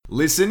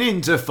Listen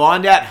in to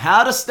find out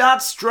how to start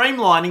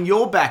streamlining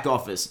your back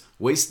office.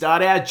 We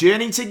start our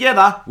journey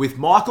together with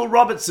Michael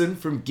Robertson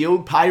from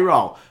Guild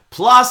Payroll.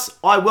 Plus,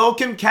 I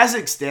welcome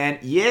Kazakhstan,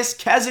 yes,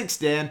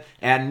 Kazakhstan,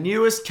 our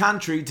newest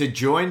country to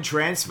join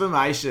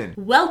Transformation.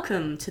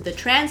 Welcome to the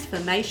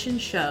Transformation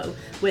Show,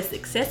 where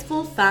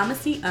successful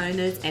pharmacy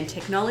owners and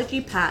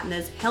technology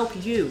partners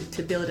help you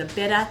to build a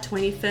better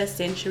 21st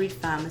century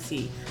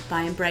pharmacy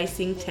by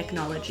embracing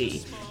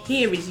technology.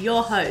 Here is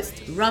your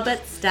host,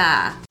 Robert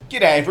Starr.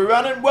 G'day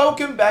everyone and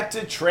welcome back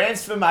to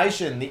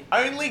Transformation, the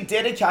only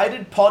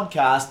dedicated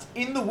podcast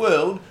in the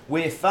world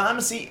where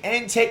pharmacy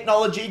and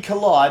technology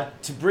collide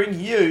to bring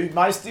you,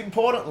 most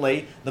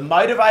importantly, the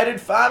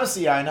motivated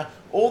pharmacy owner,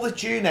 all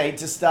that you need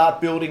to start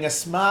building a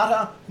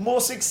smarter,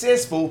 more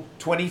successful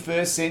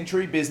 21st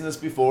century business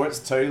before it's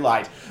too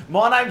late.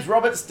 My name's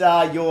Robert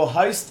Starr, your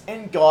host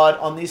and guide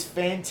on this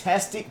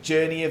fantastic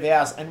journey of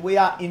ours, and we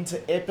are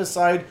into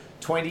episode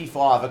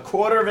 25, a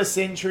quarter of a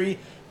century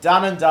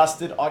done and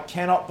dusted. I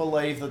cannot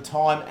believe the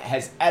time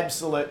has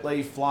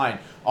absolutely flown.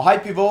 I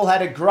hope you've all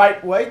had a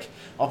great week.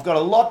 I've got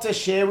a lot to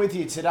share with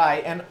you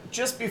today, and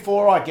just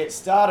before I get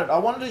started, I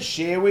wanted to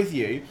share with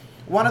you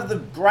one of the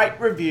great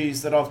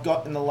reviews that I've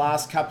got in the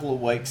last couple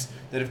of weeks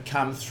that have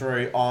come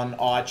through on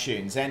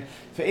iTunes. And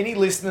for any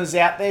listeners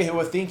out there who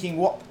are thinking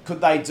what could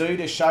they do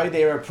to show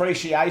their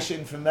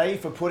appreciation for me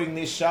for putting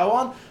this show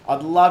on,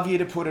 I'd love you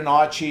to put an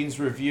iTunes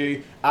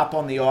review up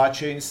on the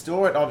iTunes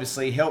store. It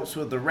obviously helps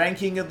with the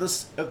ranking of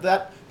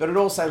that, but it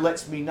also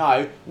lets me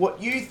know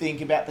what you think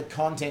about the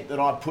content that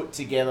I put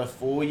together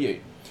for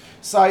you.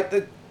 So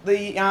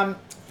the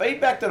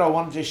feedback that I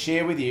wanted to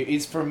share with you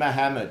is from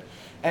Mohammed.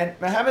 And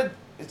Mohammed,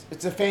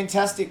 it's a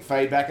fantastic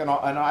feedback and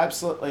I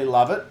absolutely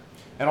love it.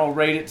 And I'll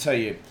read it to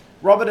you.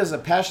 Robert is a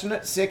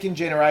passionate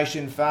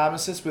second-generation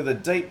pharmacist with a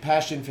deep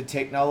passion for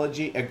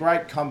technology, a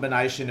great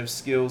combination of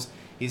skills.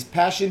 His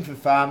passion for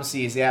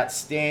pharmacy is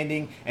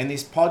outstanding, and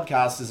this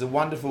podcast is a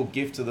wonderful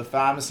gift to the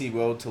pharmacy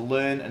world to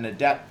learn and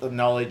adapt the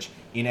knowledge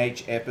in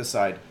each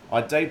episode.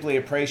 I deeply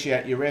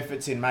appreciate your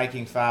efforts in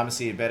making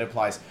pharmacy a better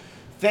place.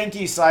 Thank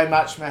you so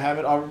much,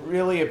 Mohammed. I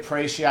really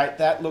appreciate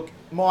that. Look,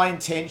 my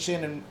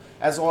intention, and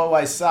as I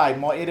always say,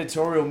 my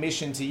editorial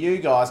mission to you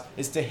guys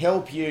is to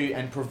help you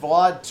and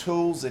provide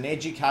tools and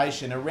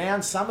education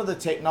around some of the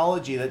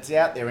technology that's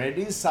out there. And it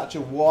is such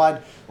a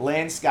wide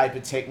landscape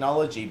of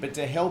technology, but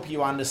to help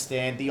you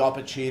understand the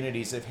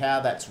opportunities of how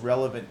that's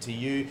relevant to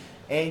you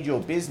and your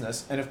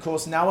business. And of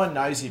course, no one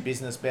knows your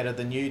business better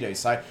than you do.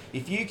 So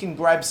if you can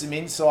grab some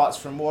insights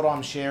from what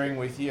I'm sharing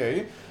with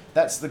you,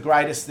 that's the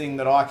greatest thing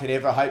that I could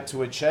ever hope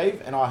to achieve,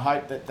 and I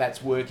hope that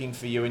that's working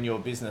for you and your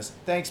business.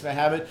 Thanks,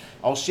 Mohammed.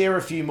 I'll share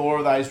a few more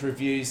of those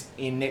reviews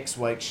in next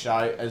week's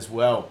show as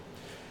well.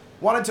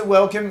 Wanted to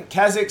welcome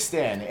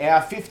Kazakhstan,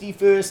 our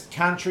 51st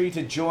country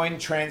to join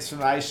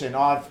Transformation.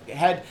 I've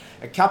had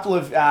a couple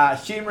of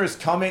humorous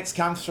comments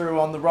come through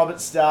on the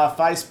Robert Starr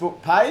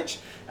Facebook page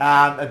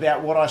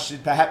about what I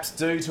should perhaps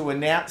do to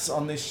announce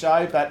on this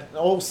show, but in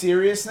all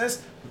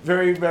seriousness,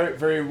 very, very,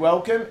 very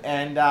welcome,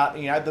 and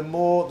the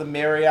more the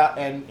merrier.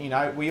 And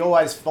we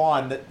always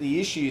find that the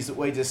issues that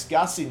we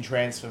discuss in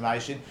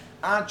Transformation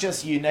aren't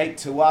just unique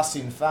to us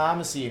in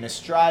pharmacy in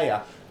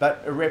Australia,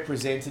 but are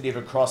representative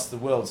across the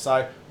world.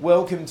 So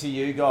welcome to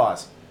you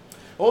guys.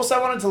 Also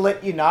wanted to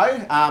let you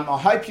know, I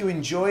hope you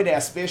enjoyed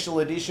our special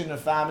edition of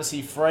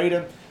Pharmacy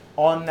Freedom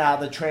on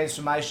the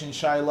Transformation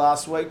Show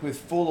last week with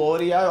full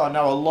audio. I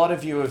know a lot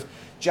of you have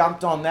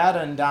jumped on that,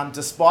 and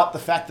despite the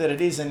fact that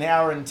it is an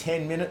hour and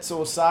 10 minutes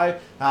or so,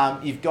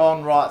 you've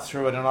gone right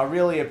through it, and I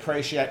really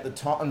appreciate the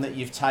time that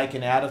you've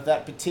taken out of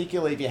that,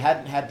 particularly if you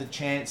hadn't had the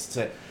chance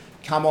to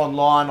come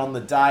online on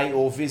the day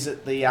or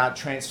visit the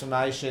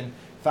Transformation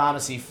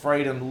Pharmacy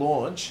Freedom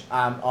launch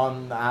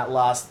on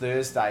last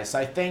Thursday.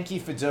 So thank you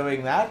for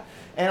doing that.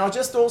 And I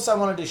just also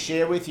wanted to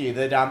share with you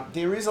that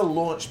there is a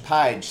launch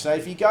page. So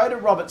if you go to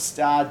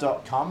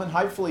robertstarr.com, and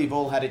hopefully you've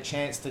all had a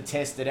chance to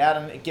test it out,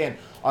 and again,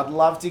 I'd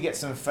love to get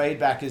some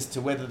feedback as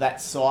to whether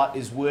that site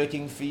is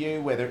working for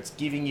you, whether it's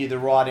giving you the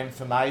right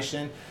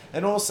information,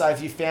 and also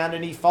if you found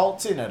any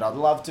faults in it. I'd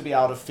love to be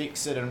able to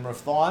fix it and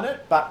refine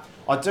it. But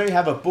I do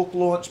have a book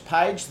launch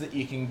page that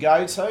you can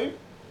go to,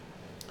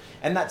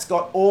 and that's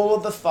got all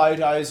of the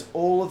photos,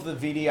 all of the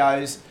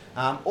videos,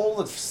 all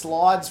the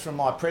slides from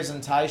my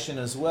presentation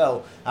as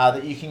well,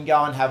 that you can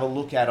go and have a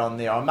look at on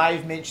there. I may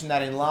have mentioned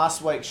that in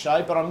last week's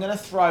show, but I'm going to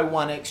throw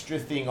one extra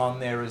thing on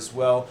there as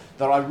well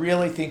that I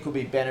really think will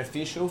be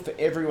beneficial for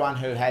everyone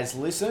who has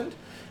listened.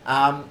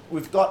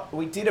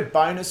 We did a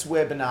bonus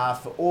webinar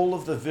for all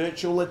of the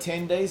virtual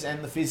attendees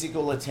and the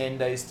physical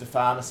attendees to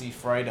Pharmacy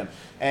Freedom.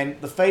 And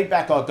the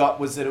feedback I got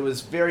was that it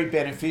was very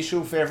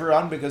beneficial for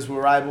everyone because we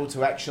were able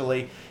to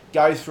actually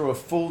go through a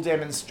full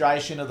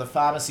demonstration of the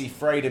Pharmacy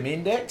Freedom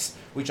Index,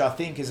 which I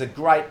think is a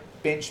great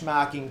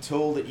benchmarking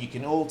tool that you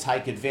can all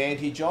take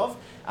advantage of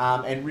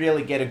and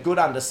really get a good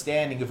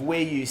understanding of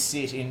where you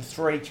sit in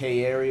three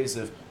key areas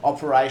of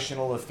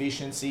operational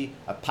efficiency,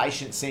 a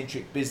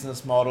patient-centric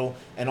business model,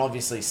 and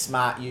obviously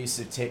smart use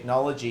of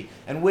technology,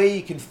 and where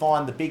you can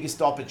find the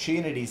biggest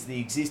opportunities that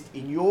exist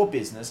in your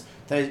business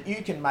so that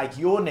you can make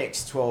your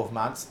next 12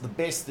 months the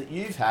best that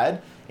you've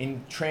had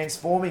in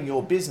transforming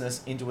your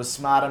business into a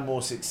smarter,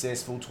 more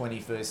successful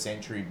 21st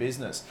century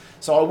business.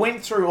 So I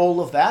went through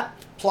all of that,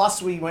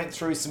 plus we went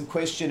through some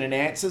question and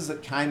answers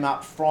that came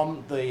up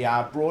from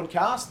the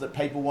broadcast that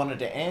people wanted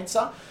to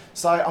answer.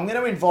 So I'm going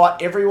to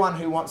invite everyone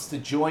who wants to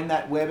join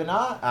that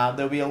webinar.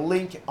 There'll be a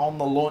link on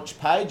the launch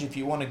page if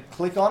you want to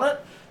click on it.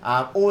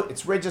 Or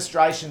its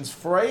registration's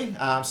free,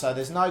 so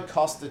there's no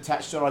cost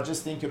attached to it. I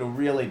just think it'll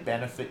really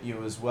benefit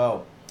you as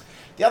well.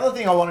 The other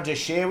thing I wanted to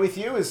share with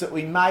you is that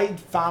we made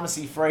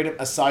Pharmacy Freedom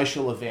a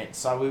social event.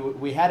 So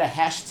we had a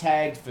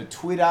hashtag for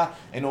Twitter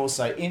and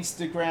also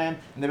Instagram,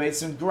 and there been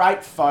some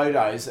great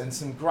photos and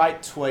some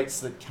great tweets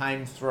that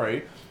came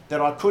through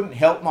that I couldn't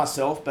help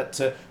myself but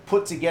to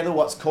put together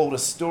what's called a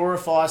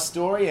Storify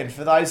story. And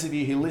for those of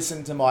you who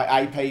listened to my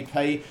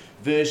APP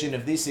version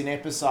of this in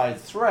episode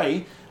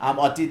 3,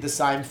 I did the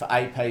same for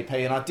APP,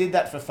 and I did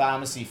that for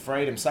Pharmacy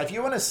Freedom. So if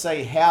you want to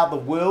see how the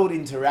world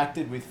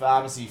interacted with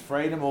Pharmacy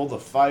Freedom, all the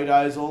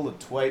photos, all the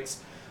tweets,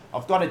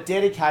 I've got a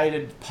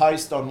dedicated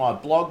post on my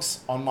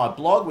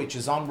blog, which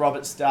is on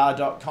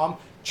robertstar.com.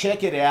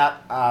 Check it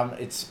out.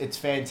 It's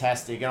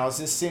fantastic, and I was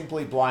just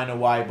simply blown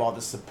away by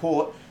the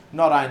support,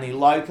 not only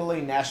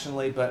locally,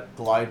 nationally, but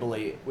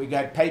globally. We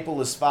got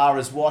people as far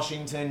as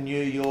Washington,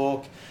 New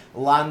York,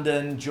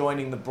 London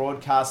joining the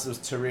broadcast. It was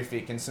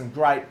terrific, and some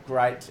great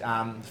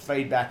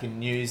feedback and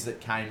news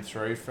that came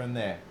through from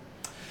there.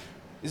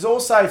 There's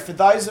also, for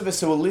those of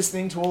us who are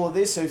listening to all of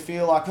this who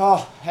feel like,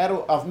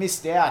 I've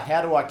missed out,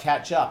 how do I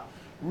catch up?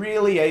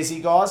 Really easy,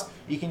 guys.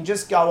 You can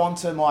just go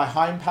onto my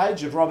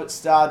homepage of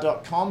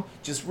robertstar.com,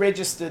 just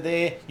register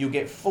there. You'll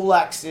get full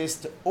access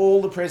to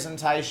all the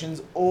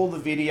presentations, all the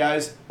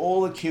videos,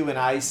 all the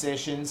Q&A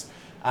sessions,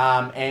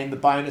 and the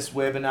bonus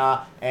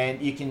webinar,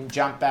 and you can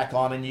jump back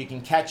on and you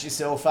can catch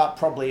yourself up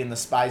probably in the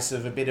space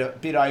of a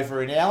bit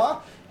over an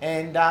hour,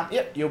 and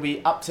you'll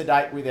be up to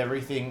date with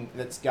everything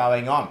that's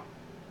going on.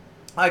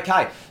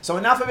 Okay, so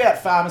enough about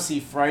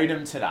Pharmacy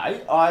Freedom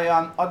today.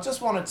 I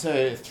just wanted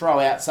to throw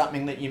out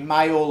something that you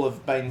may all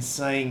have been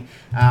seeing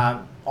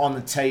on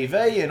the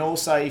TV, and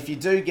also if you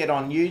do get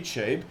on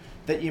YouTube,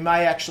 that you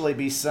may actually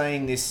be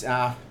seeing this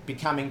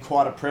becoming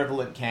quite a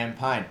prevalent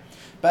campaign.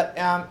 But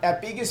our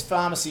biggest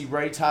pharmacy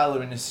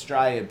retailer in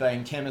Australia,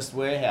 being Chemist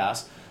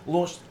Warehouse,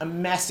 launched a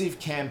massive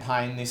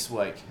campaign this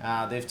week.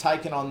 They've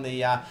taken on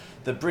the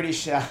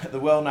British, the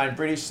well-known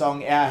British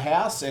song "Our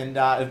House" and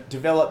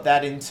developed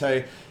that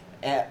into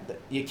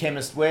your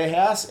Chemist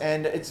Warehouse,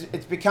 and it's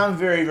become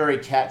very, very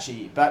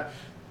catchy. But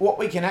what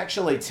we can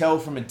actually tell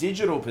from a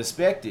digital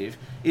perspective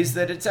is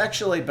that it's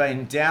actually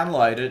been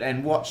downloaded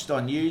and watched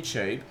on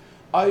YouTube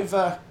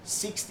over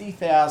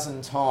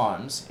 60,000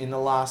 times in the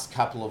last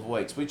couple of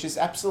weeks, which is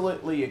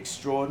absolutely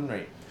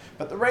extraordinary.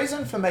 But the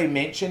reason for me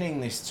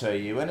mentioning this to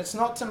you, and it's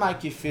not to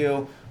make you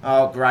feel,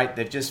 oh great,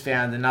 they've just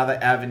found another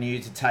avenue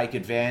to take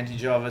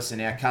advantage of us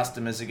and our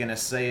customers are going to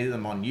see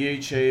them on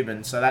YouTube,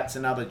 and so that's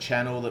another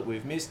channel that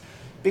we've missed,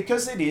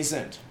 because it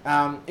isn't.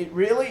 It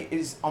really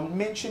is. I'm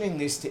mentioning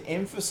this to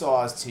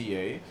emphasise to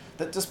you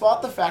that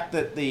despite the fact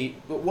that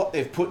what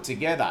they've put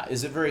together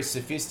is a very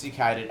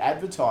sophisticated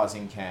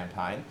advertising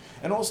campaign,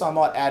 and also I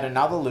might add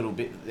another little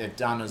bit that they've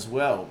done as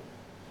well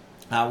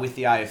with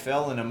the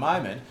AFL in a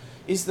moment,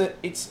 is that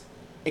it's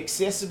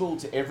accessible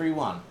to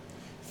everyone.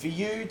 For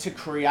you to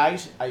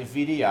create a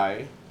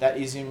video that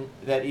is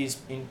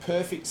in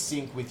perfect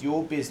sync with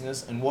your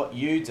business and what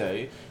you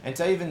do, and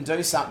to even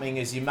do something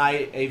as you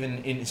may,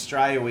 even in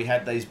Australia we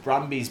had these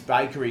Brumby's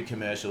bakery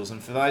commercials,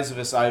 and for those of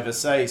us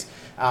overseas,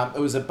 it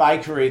was a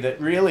bakery that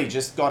really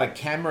just got a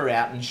camera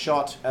out and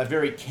shot a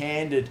very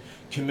candid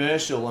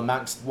commercial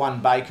amongst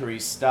one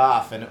bakery's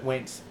staff, and it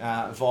went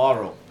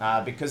viral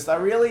because they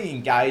really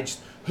engaged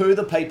who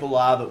the people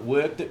are that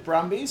worked at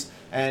Brumby's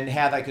and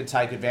how they could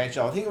take advantage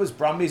of. I think it was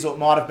Brumby's, or it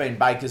might have been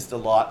Baker's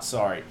Delight,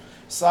 sorry.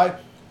 So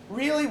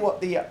really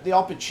what the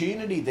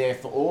opportunity there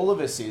for all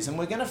of us is, and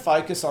we're going to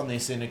focus on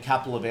this in a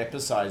couple of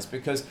episodes,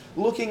 because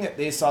looking at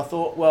this I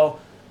thought, well,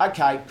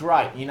 okay,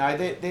 great, you know,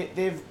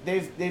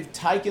 they've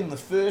taken the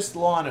first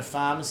line of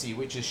pharmacy,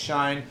 which has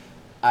shown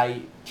a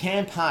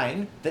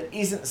campaign that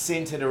isn't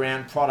centered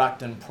around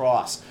product and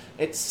price.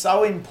 It's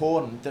so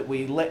important that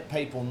we let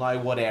people know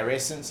what our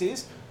essence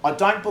is. I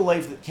don't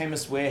believe that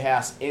Chemist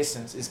Warehouse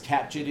essence is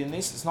captured in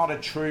this. It's not a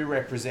true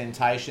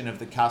representation of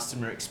the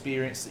customer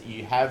experience that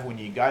you have when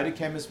you go to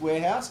Chemist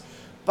Warehouse.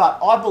 But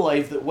I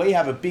believe that we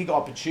have a big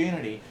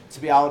opportunity to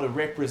be able to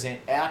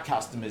represent our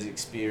customers'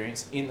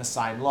 experience in the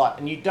same light.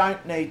 And you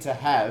don't need to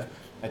have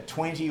a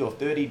 $20,000 or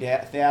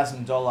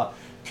 $30,000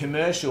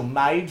 commercial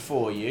made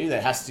for you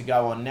that has to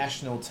go on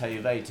national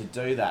TV to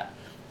do that.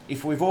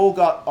 If we've all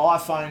got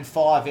iPhone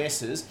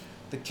 5S's,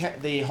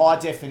 the high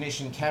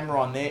definition camera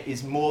on there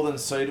is more than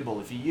suitable.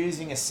 If you're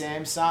using a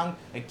Samsung,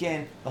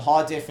 again, the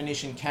high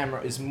definition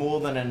camera is more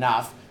than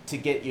enough to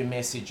get your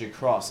message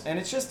across. And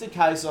it's just a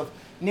case of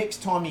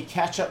next time you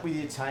catch up with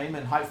your team,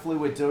 and hopefully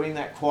we're doing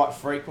that quite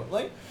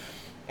frequently,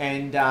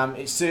 and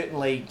it's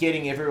certainly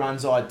getting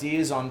everyone's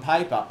ideas on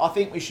paper. I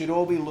think we should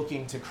all be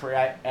looking to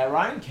create our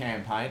own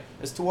campaign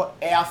as to what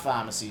our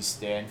pharmacies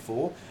stand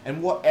for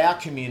and what our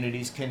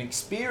communities can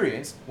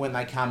experience when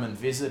they come and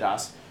visit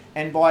us.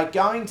 And by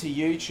going to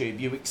YouTube,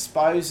 you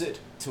expose it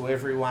to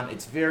everyone.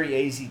 It's very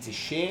easy to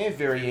share,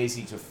 very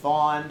easy to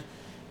find,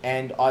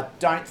 and I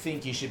don't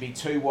think you should be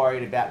too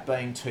worried about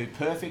being too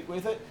perfect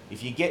with it.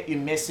 If you get your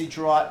message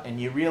right and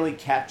you really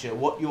capture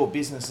what your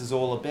business is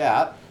all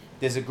about,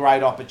 there's a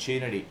great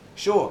opportunity.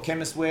 Sure,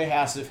 Chemist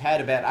Warehouse have had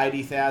about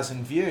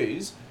 80,000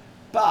 views,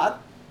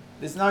 but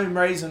there's no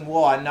reason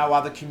why no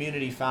other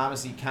community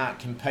pharmacy can't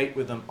compete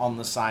with them on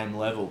the same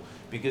level,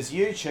 because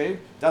YouTube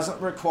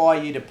doesn't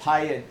require you to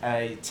pay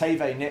a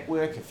TV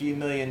network a few $1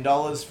 million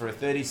for a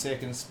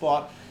 30-second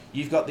spot.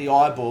 You've got the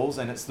eyeballs,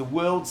 and it's the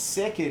world's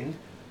second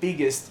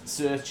biggest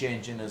search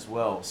engine as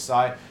well.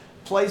 So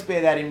please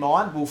bear that in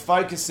mind. We'll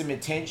focus some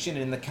attention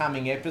in the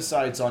coming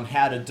episodes on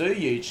how to do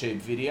YouTube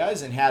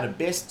videos and how to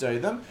best do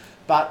them,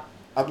 but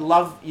I'd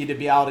love you to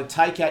be able to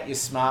take out your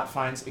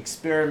smartphones,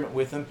 experiment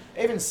with them,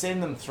 even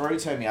send them through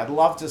to me. I'd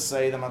love to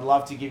see them. I'd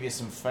love to give you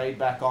some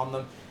feedback on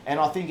them. And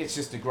I think it's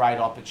just a great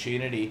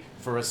opportunity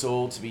for us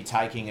all to be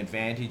taking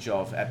advantage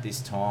of at this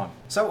time.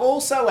 So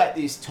also at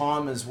this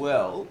time as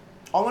well,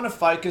 I want to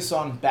focus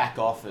on back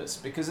office,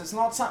 because it's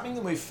not something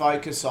that we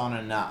focus on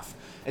enough.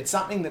 It's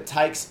something that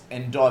takes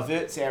and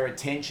diverts our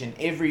attention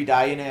every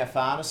day in our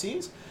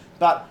pharmacies,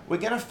 but we're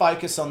going to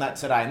focus on that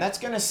today. And that's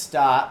going to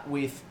start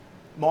with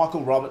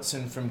Michael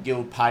Robertson from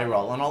Guild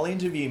Payroll, and I'll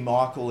interview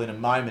Michael in a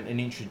moment and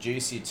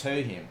introduce you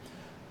to him.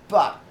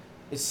 But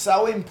it's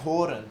so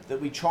important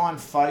that we try and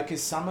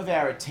focus some of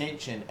our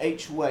attention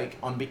each week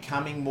on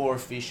becoming more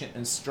efficient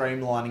and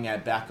streamlining our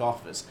back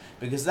office,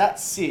 because that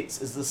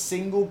sits as the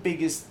single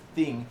biggest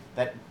thing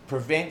that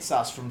prevents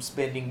us from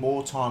spending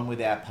more time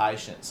with our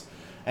patients.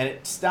 And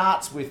it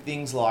starts with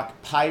things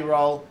like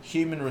payroll,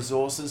 human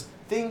resources,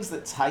 things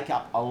that take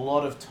up a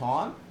lot of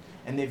time,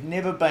 and there've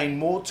never been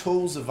more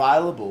tools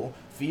available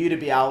for you to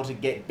be able to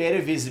get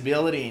better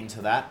visibility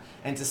into that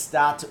and to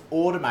start to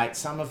automate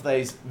some of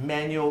these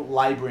manual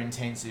labour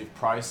intensive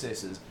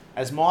processes.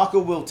 As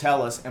Michael will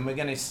tell us, and we're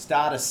going to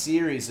start a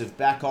series of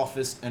back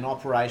office and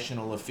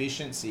operational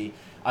efficiency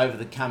over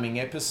the coming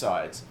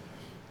episodes,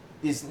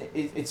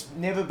 it's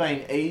never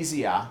been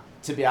easier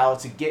to be able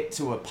to get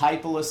to a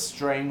paperless,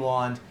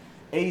 streamlined,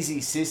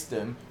 easy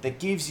system that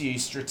gives you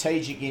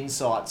strategic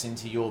insights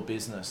into your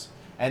business.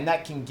 And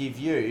that can give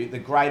you the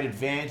great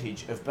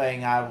advantage of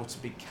being able to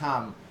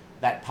become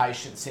that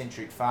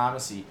patient-centric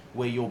pharmacy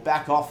where your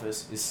back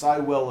office is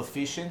so well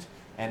efficient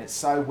and it's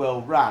so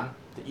well run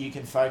that you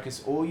can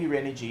focus all your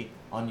energy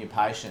on your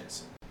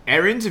patients.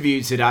 Our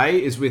interview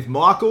today is with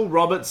Michael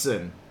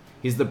Robertson.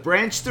 He's the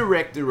branch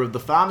director of the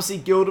Pharmacy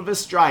Guild of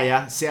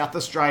Australia, South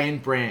Australian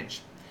branch.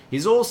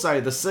 He's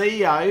also the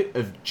CEO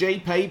of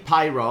GP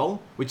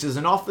Payroll, which is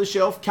an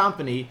off-the-shelf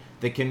company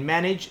that can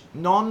manage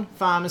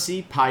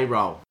non-pharmacy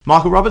payroll.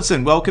 Michael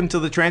Robertson, welcome to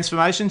the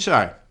Transformation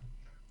Show.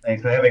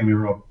 Thanks for having me,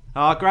 Rob.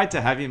 Oh, great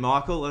to have you,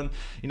 Michael. And,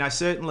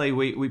 certainly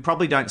we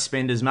probably don't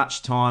spend as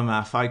much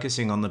time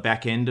focusing on the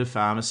back end of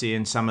pharmacy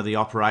and some of the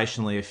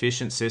operationally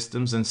efficient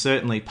systems. And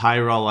certainly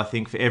payroll, I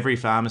think, for every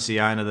pharmacy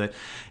owner that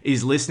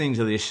is listening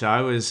to this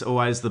show is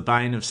always the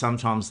bane of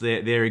sometimes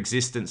their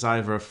existence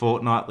over a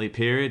fortnightly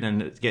period,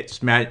 and it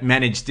gets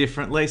managed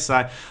differently.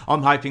 So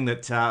I'm hoping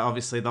that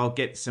obviously they'll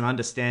get some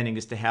understanding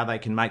as to how they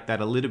can make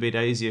that a little bit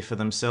easier for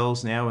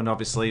themselves now and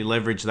obviously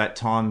leverage that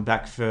time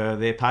back for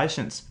their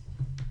patients.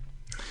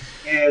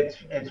 Yeah,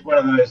 it's one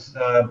of those,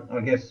 I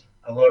guess,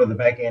 a lot of the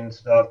back-end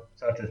stuff,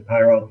 such as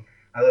payroll,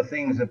 are the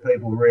things that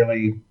people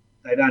really,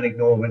 they don't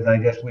ignore, but they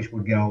just wish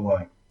would go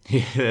away.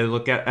 Yeah,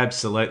 look,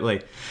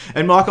 absolutely.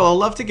 And Michael, I'd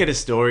love to get a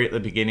story at the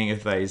beginning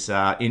of these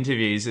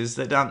interviews. Is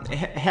that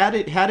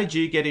how did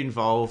you get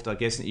involved? I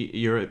guess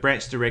you're a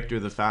branch director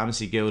of the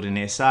Pharmacy Guild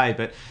in SA,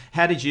 but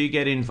how did you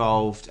get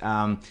involved?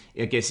 I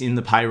guess in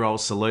the payroll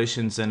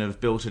solutions and have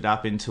built it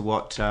up into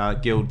what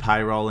Guild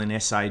Payroll in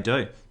SA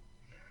do.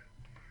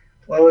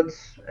 Well,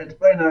 it's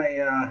been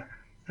a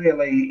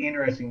fairly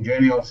interesting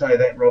journey. I'll say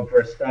that, Rob, for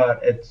a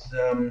start.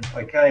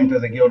 I came to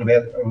the Guild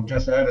about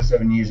just over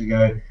 7 years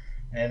ago,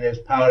 and as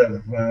part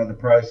of the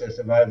process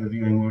of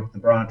overviewing what the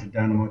branch had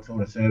done and what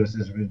sort of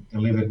services we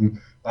delivered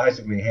and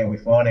basically how we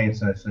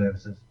finance those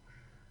services,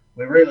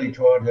 we really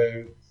tried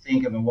to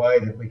think of a way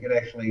that we could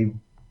actually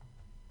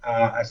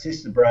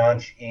assist the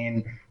branch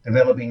in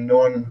developing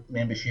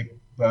non-membership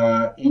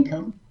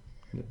income.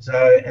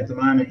 So at the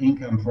moment,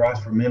 income for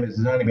us from members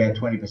is only about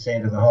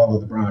 20% of the whole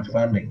of the branch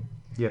funding.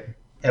 Yeah.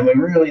 And we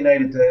really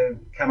needed to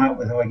come up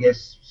with, I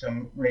guess,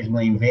 some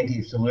reasonably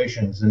inventive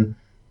solutions. And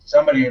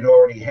somebody had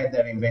already had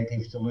that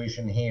inventive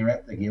solution here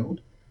at the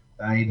Guild.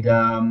 They'd,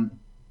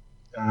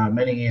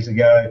 many years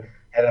ago,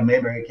 had a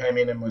member who came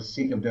in and was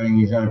sick of doing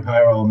his own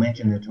payroll,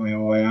 mentioned it to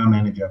our IR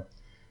manager,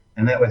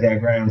 and that was our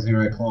ground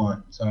zero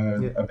client.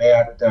 So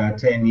about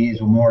 10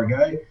 years or more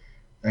ago,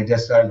 they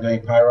just started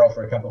doing payroll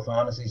for a couple of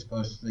pharmacies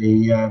because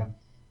the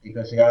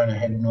owner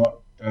had not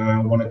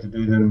wanted to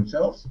do them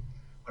themselves.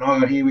 When I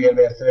got here, we had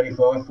about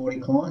 35, 40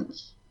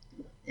 clients.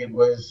 It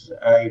was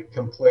a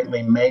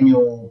completely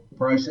manual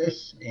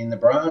process in the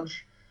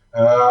branch.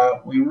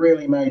 We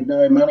really made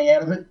no money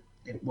out of it.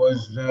 It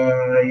was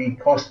a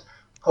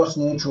cost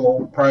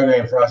neutral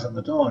program for us at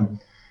the time.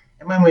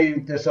 And when we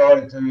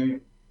decided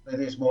that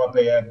this might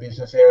be a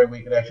business area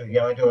we could actually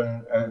go into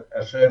and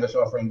a service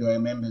offering to our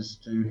members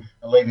to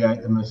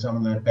alleviate them of some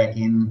of the back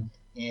end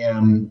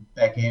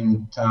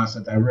tasks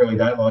that they really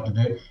don't like to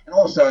do, and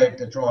also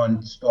to try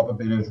and stop a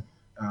bit of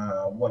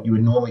what you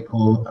would normally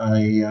call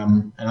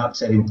an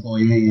upset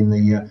employee in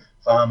the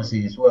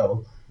pharmacy as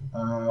well.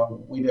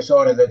 We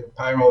decided that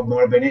payroll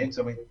might have been it,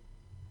 so we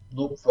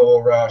looked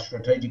for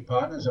strategic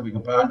partners that we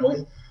could partner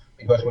with,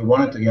 because we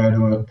wanted to go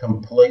to a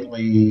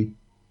completely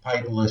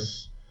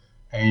paperless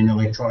and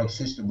electronic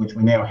system, which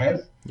we now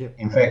have. Yep.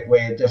 In fact,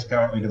 we're just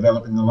currently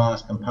developing the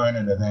last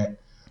component of that,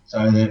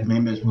 so that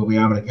members will be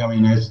able to come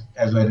in as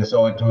they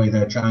decide to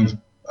either change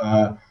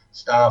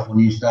staff or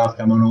new staff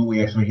come on, or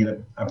we actually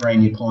get a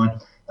brand new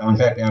client. They'll in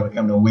fact be able to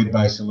come to a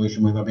web-based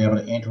solution where they'll be able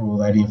to enter all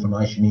that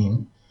information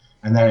in,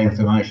 and that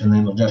information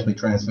then will just be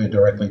transferred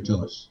directly to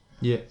us.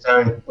 Yeah.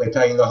 So we're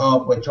taking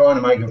we're trying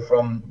to make it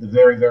from the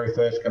very, very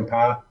first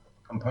component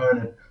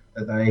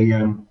that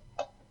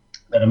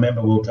that a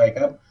member will take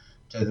up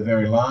to the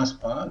very last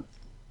part,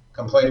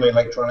 completely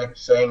electronic,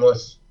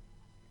 seamless,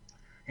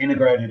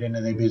 integrated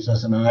into their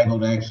business, and are able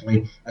to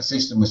actually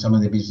assist them with some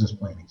of their business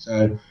planning.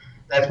 So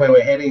that's where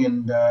we're heading,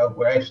 and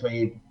we're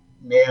actually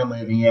now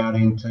moving out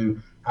into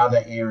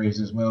other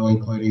areas as well,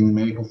 including the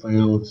medical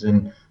fields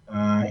and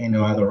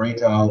into other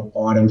retail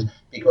items,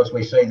 because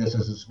we see this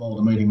as a small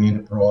to medium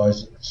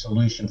enterprise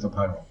solution for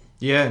payroll.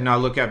 Yeah, no,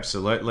 look,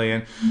 absolutely.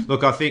 And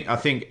look, I think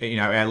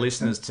our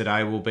listeners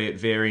today will be at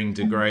varying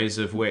degrees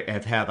of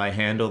how they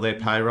handle their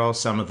payroll.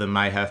 Some of them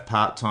may have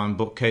part-time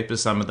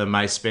bookkeepers, some of them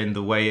may spend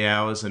the wee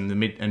hours and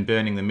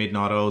burning the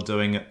midnight oil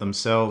doing it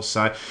themselves.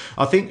 So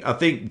I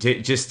think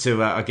just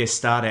to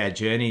start our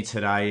journey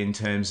today in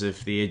terms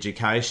of the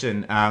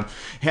education, what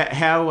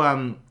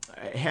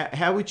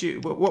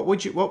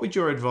would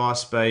your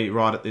advice be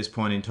right at this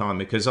point in time?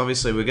 Because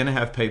obviously we're going to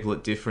have people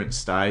at different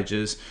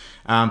stages.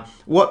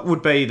 What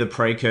would be the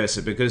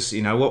precursor? Because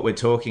what we're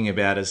talking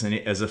about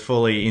as a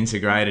fully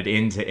integrated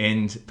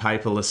end-to-end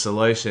paperless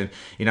solution.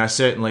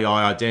 Certainly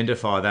I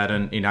identify that,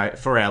 and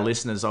for our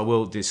listeners, I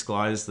will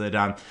disclose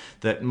that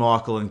that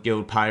Michael and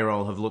Guild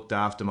Payroll have looked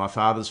after my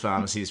father's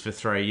pharmacies for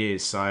 3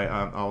 years. So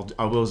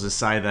I will just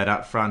say that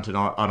up front, and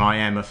I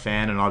am a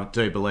fan, and I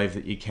do believe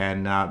that you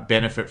can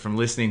benefit from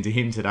listening to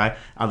him today.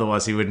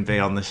 Otherwise, he wouldn't be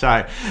on the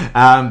show.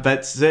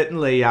 But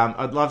certainly,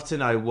 I'd love to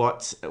know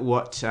what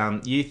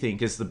you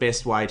think is the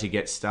best way to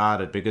get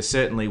started, because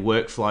certainly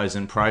workflows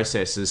and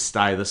processes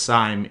stay the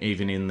same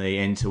even in the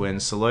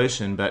end-to-end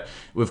solution, but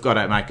we've got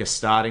to make a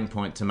starting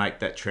point to make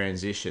that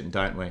transition,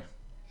 don't we?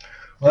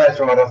 Well, that's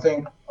right. I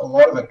think a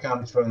lot of it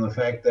comes from the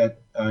fact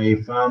that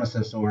a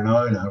pharmacist or an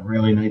owner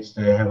really needs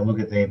to have a look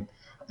at their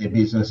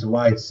business, the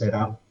way it's set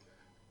up.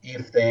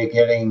 If they're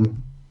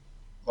getting,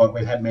 like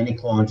we've had many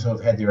clients who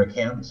have had their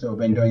accountants who have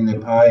been doing their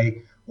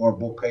pay, or a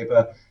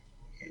bookkeeper,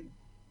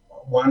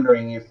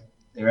 wondering if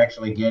they're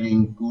actually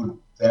getting good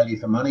value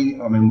for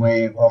money. I mean,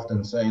 we're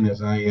often seen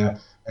as a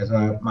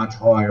much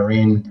higher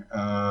end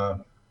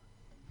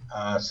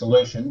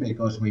solution,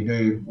 because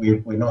we're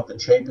not the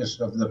cheapest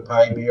of the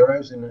pay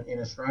bureaus in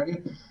Australia,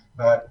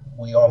 but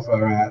we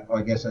offer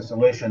a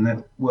solution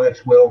that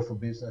works well for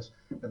business.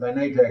 But they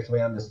need to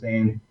actually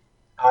understand,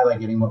 are they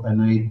getting what they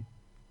need?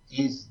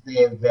 Is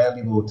their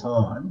valuable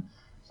time?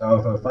 So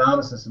if a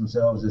pharmacist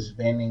themselves is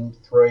spending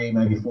 3,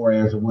 maybe 4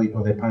 hours a week,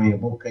 or they're paying a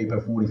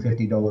bookkeeper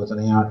 $40, $50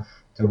 an hour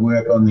to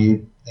work on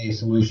their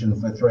solution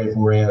for 3 or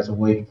 4 hours a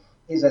week,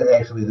 is that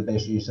actually the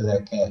best use of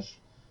that cash?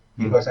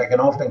 Because they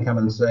can often come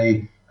and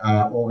see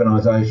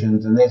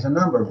organisations, and there's a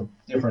number of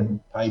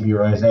different pay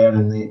bureaus out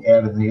in the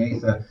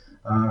ether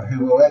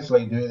who will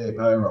actually do their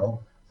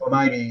payroll for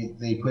maybe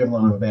the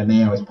equivalent of about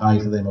an hour's pay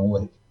for them a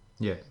week.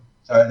 Yeah.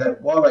 So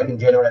that while they can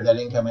generate that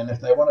income, and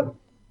if they want to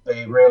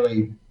be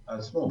really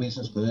a small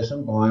business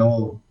person, by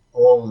all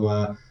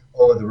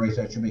of the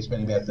research should be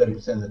spending about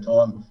 30% of the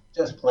time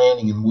just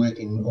planning and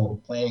working or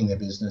planning their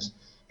business.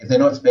 If they're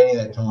not spending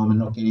that time and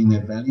not getting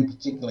that value,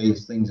 particularly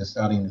as things are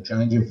starting to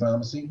change in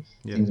pharmacy,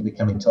 things are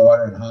becoming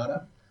tighter and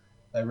harder,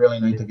 they really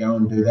need to go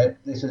and do that.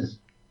 This is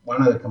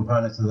one of the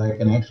components that they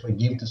can actually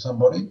give to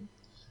somebody,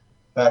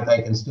 but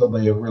they can still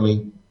be a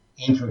really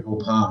integral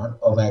part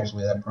of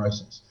actually that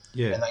process.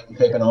 Yeah. And they can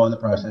keep an eye on the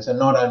process. And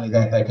not only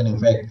that, they can in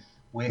fact,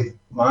 with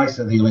most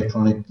of the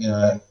electronic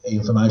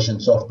information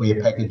software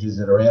packages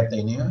that are out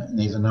there now, and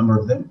there's a number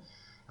of them,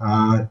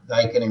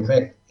 they can in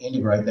fact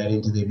integrate that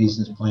into their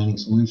business planning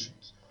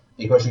solutions,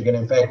 because you can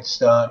in fact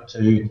start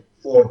to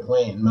forward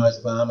plan.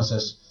 Most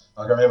pharmacists,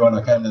 I can remember when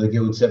I came to the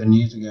Guild 7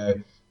 years ago,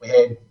 we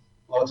had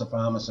lots of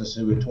pharmacists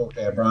who would talk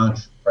to our branch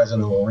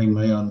president or ring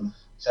me on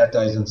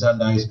Saturdays and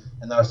Sundays,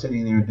 and they were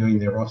sitting there and doing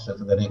their roster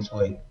for the next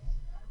week.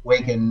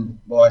 We can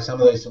buy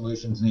some of these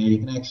solutions now. You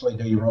can actually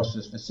do your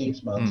rosters for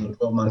 6 months or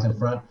 12 months in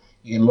front.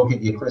 You can look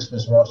at your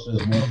Christmas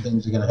rosters, what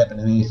things are going to happen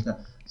in Easter.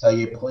 So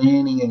your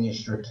planning and your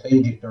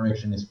strategic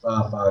direction is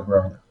far, far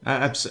greater.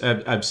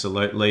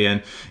 Absolutely,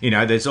 and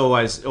there's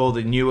always all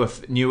the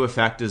newer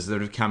factors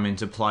that have come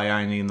into play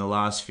only in the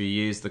last few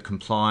years. The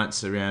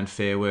compliance around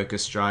Fair Work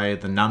Australia,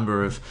 the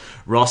number of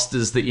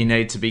rosters that you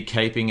need to be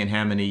keeping, and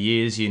how many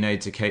years you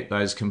need to keep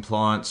those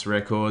compliance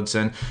records,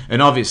 and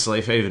obviously,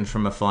 if even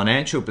from a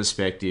financial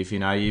perspective,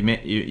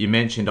 you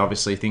mentioned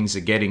obviously things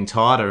are getting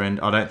tighter,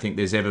 and I don't think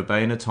there's ever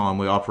been a time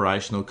where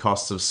operational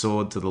costs have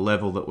soared to the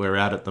level that we're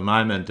at the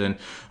moment, and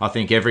I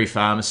think every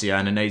pharmacy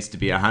owner needs to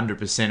be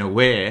 100%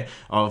 aware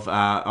of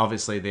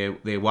obviously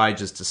their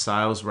wages to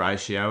sales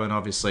ratio, and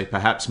obviously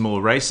perhaps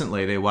more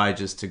recently their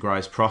wages to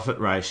gross profit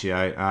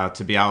ratio,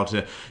 to be able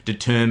to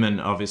determine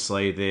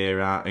obviously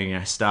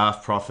their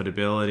staff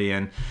profitability,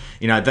 and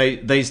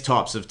these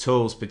types of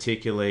tools,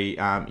 particularly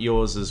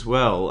yours as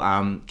well,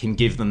 can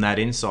give them that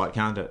insight,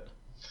 can't it?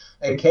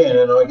 It can,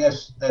 and I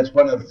guess that's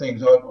one of the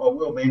things I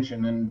will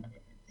mention, and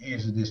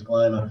here's a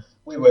disclaimer.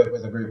 We work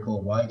with a group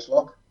called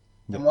WageLock,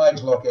 and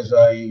WageLock is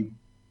a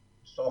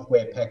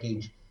software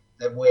package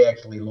that we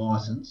actually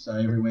license. So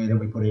everywhere that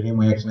we put it in,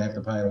 we actually have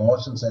to pay a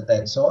license at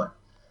that site.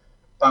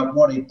 But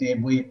what it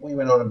did, we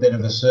went on a bit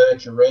of a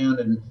search around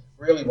and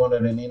really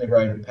wanted an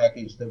integrated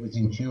package that was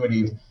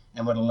intuitive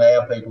and would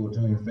allow people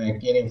to, in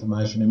fact, get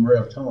information in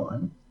real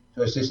time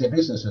to assist their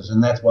businesses.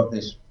 And that's what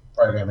this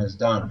program has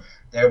done.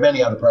 There are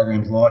many other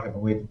programs like it, but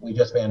we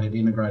just found it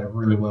integrated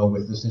really well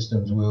with the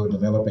systems we were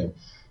developing.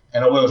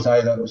 And I will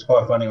say that it was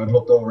quite funny. I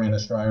looked all around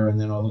Australia, and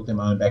then I looked in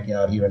my own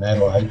backyard here in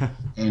Adelaide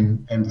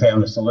and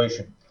found a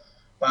solution.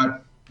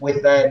 But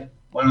with that,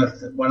 one of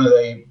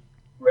the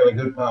really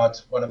good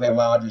parts, one of our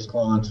largest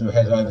clients who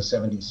has over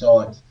 70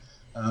 sites,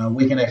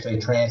 we can actually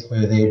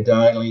transfer their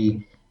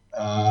daily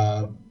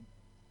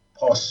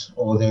POS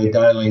or their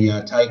daily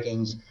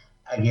takings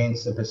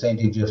against the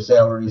percentage of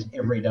salaries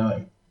every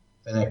day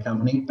for that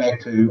company back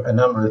to a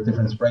number of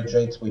different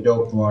spreadsheets. We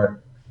do it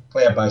for a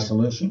cloud-based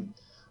solution.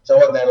 So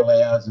what that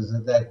allows is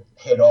that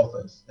head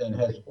office then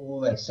has all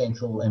that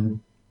central and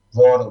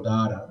vital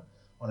data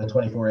on a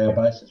 24-hour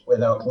basis, where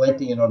they were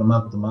collecting it on a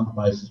month-to-month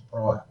basis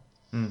prior.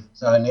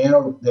 So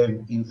now they're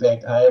in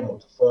fact able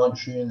to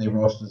fine-tune their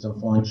rosters and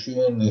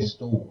fine-tune their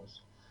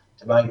stores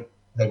to make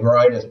the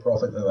greatest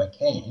profit that they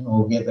can,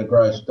 or get the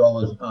gross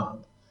dollars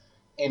up,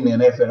 in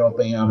an effort of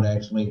being able to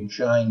actually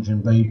change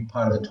and be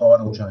part of a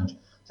title change.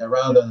 So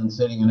rather than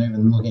sitting and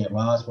even looking at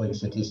last week's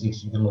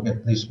statistics, you can look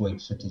at this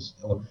week's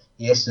statistics or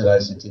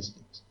yesterday's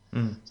statistics.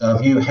 So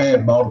if you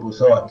have multiple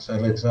sites, so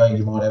let's say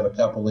you might have a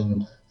couple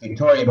in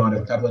Victoria, you might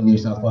have a couple in New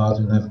South Wales,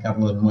 and have a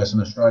couple in Western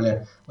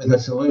Australia, with a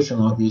solution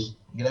like this,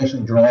 you can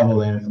actually drive all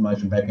that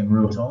information back in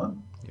real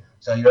time.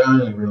 So you're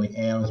only really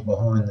hours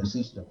behind the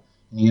system.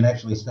 And you can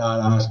actually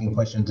start asking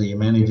questions to your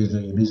managers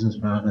or your business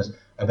partners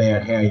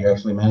about how you're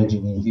actually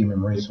managing your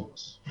human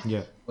resource.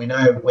 Yeah. We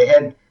know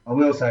I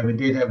will say we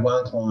did have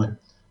one client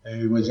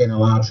who was in a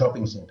large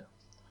shopping centre,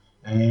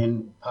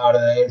 and part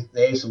of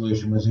their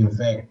solution was in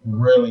fact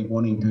really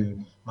wanting to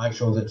make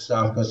sure that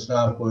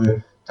staff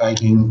were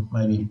taking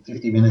maybe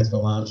 50 minutes for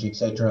lunch,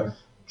 etc.,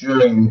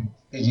 during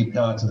busy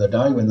parts of the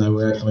day when they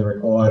were actually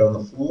required on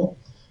the floor.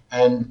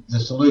 And the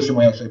solution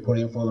we actually put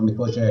in for them,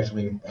 because you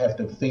actually have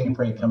to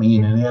fingerprint coming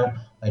in and out,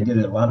 they did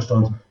it at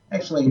lunchtimes,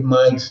 actually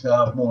made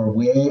staff more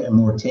aware and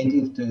more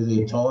attentive to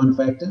their time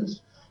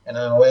factors, and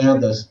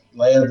allowed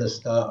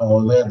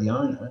the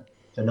owner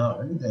to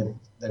know that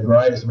the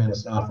greatest amount of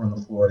staff are on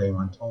the floor at any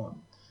one time.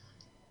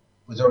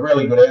 It was a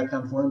really good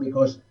outcome for him,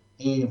 because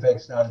he in fact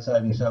started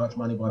saving so much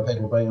money by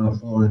people being on the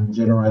floor and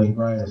generating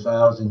greater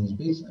sales in his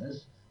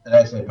business that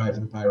actually paid for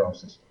the payroll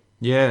system.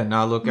 Yeah,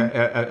 no, look,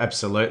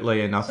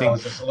 absolutely, and I think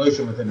it's a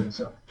solution within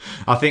itself.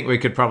 I think we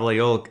could probably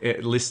all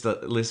have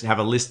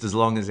a list as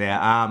long as our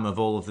arm of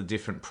all of the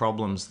different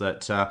problems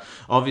that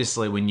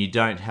obviously when you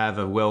don't have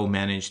a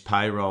well-managed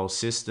payroll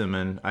system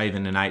and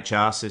even an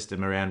HR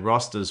system around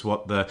rosters,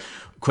 what the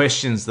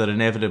questions that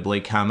inevitably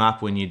come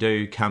up when you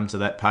do come to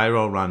that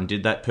payroll run.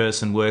 Did that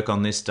person work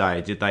on this day?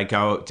 Did they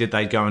go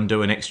and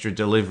do an extra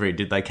delivery?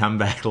 Did they come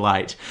back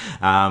late?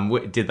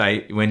 When did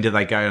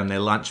they go on their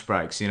lunch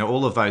breaks?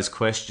 All of those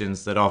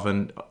questions that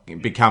often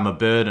become a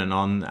burden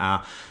on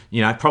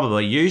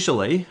probably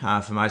usually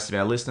for most of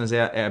our listeners,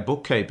 our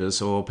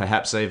bookkeepers, or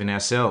perhaps even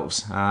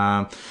ourselves.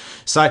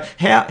 So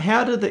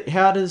how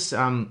does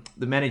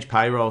the managed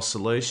payroll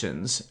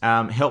solutions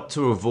help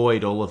to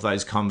avoid all of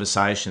those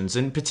conversations,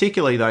 and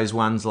particularly those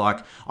ones like,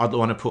 I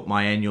want to put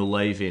my annual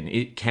leave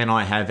in. Can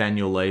I have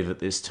annual leave at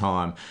this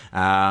time?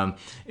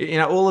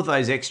 All of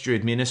those extra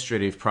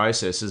administrative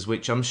processes,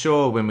 which I'm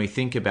sure when we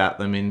think about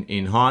them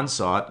in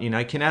hindsight,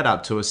 can add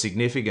up to a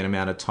significant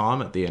amount of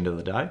time at the end of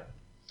the day.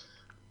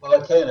 Well,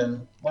 it can,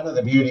 and one of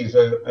the beauties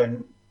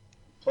and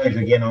please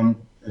again,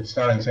 it's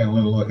starting to sound a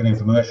little like an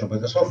infomercial,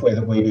 but the software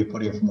that we do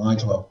put in from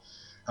WageLock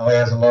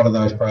allows a lot of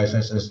those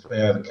processes to be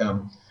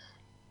overcome.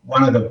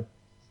 One of the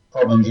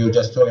problems you were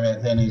just talking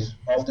about then is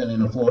often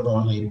in a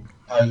fortnightly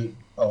pay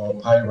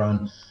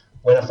run,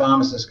 when a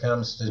pharmacist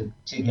comes to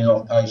ticking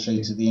off pay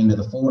sheets at the end of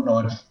the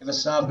fortnight, if a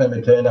staff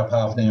member turned up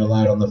half an hour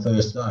late on the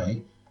first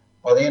day,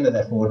 by the end of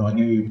that fortnight,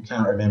 you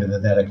can't remember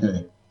that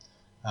occurred.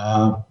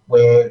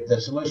 Where the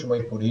solution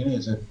we've put in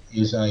is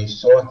a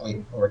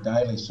cyclic or a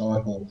daily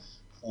cycle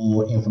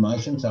for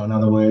information. So in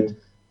other words,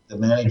 the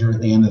manager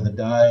at the end of the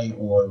day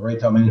or the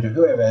retail manager,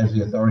 whoever has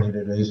the authority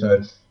to do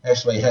so,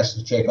 actually has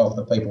to check off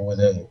the people were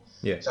there.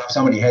 Yeah. So if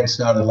somebody had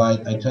started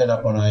late, they turn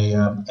up on a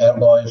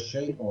outliers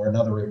sheet or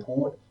another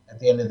report at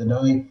the end of the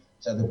day,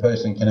 so the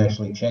person can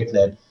actually check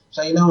that.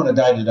 So you know on a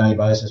day-to-day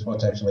basis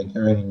what's actually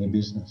occurring in your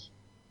business.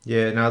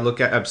 Yeah, no,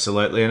 look,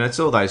 absolutely. And it's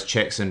all those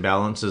checks and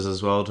balances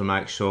as well to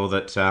make sure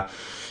that,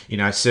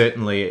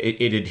 certainly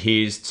it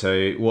adheres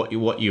to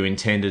what you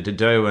intended to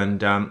do.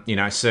 And,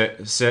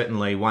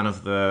 certainly one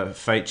of the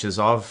features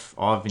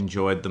I've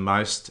enjoyed the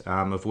most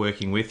of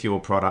working with your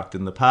product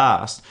in the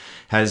past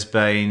has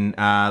been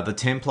the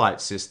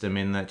template system,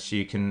 in that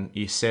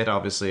you set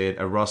obviously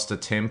a roster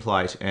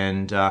template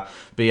and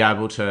be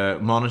able to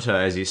monitor,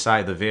 as you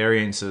say, the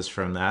variances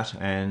from that.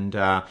 And,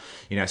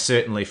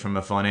 certainly from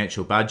a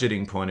financial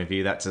budgeting point of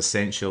view, that's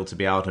essential to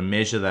be able to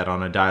measure that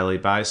on a daily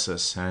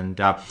basis. And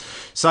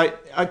so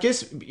I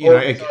guess,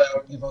 if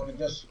I could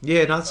just...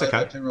 Yeah, no, that's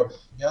okay. You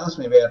asked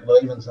me about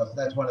leave and stuff.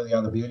 That's one of the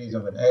other beauties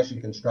of it. As you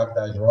construct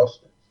those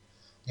rosters,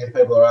 if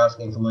people are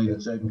asking for leave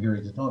at certain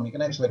periods of time, you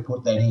can actually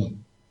put that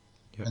in.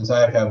 Yep. And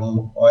say, okay,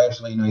 well, I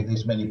actually need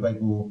this many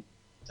people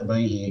to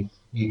be here.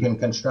 You can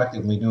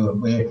constructively do it,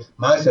 where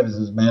most of us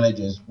as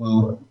managers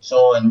you'll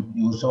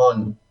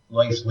sign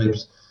leave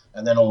slips,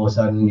 and then all of a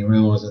sudden you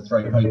realise that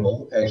 3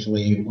 people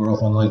actually were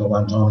off on leave at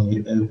one time,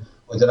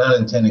 with an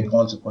unintended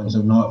consequence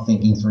of not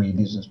thinking through your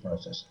business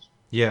processes.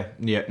 Yeah,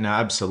 no,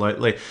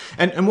 absolutely.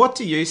 And what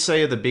do you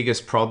see are the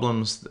biggest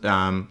problems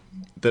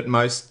that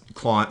most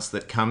clients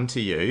that come to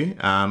you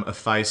are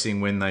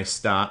facing when they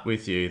start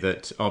with you,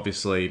 that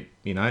obviously,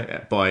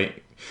 by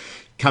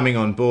coming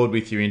on board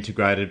with your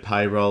integrated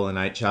payroll and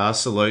HR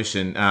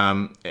solution,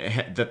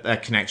 that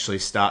can actually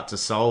start to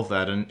solve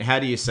that? And how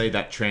do you see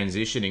that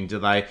transitioning?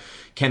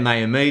 Can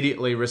they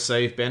immediately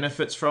receive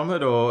benefits from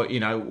it, or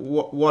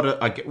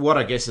what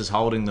I guess is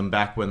holding them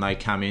back when they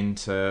come in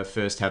to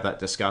first have that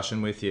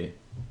discussion with you?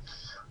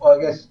 Well,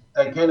 I guess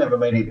they can have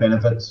immediate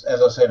benefits.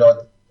 As I said,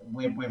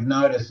 we've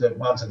noticed that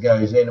once it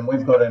goes in, and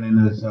we've got it in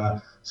as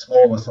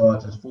smaller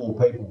sites as 4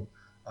 people,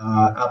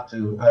 up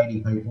to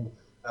 80 people.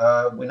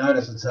 We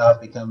notice that staff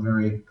become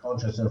very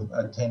conscious of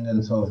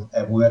attendance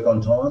at work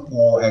on time,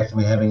 or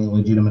actually having a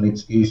legitimate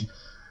excuse.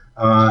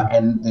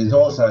 And there's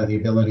also the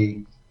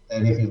ability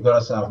that if you've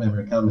got a staff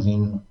member who comes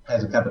in,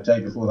 has a cup of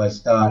tea before they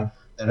start,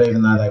 that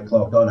even though they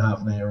clocked on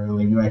half an hour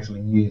early, you actually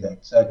knew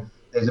that. So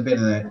there's a bit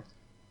of that.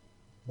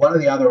 One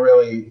of the other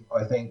really,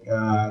 I think,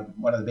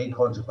 one of the big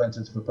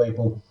consequences for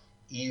people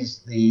is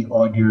the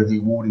idea of the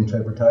award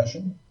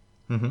interpretation.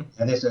 Mm-hmm.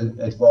 And it's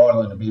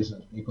vital in a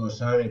business, because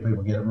so many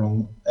people get it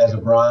wrong. As a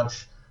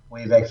branch,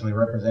 we've actually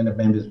represented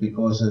members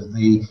because of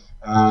the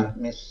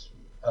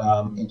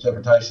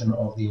misinterpretation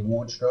of the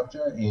award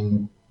structure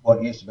in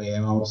what used to be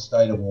our old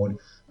state award.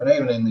 But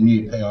even in the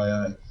new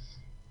PIO,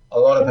 a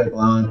lot of people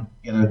aren't,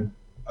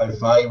 au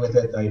fait with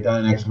it. They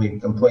don't actually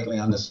completely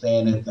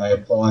understand it. They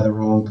apply the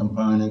wrong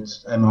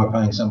components. Am I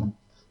paying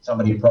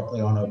somebody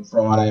properly on a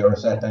Friday or a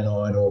Saturday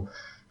night, or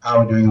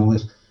are we doing all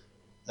this?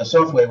 The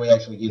software we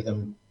actually give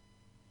them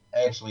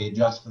actually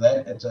adjust for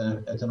that. It's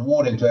an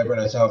award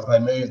interpreter, so if they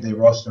move their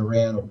roster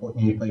around or put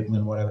new people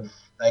in, whatever,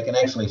 they can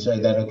actually see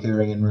that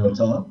occurring in real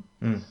time.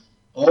 Mm.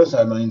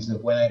 Also means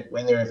that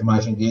when their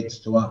information gets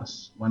to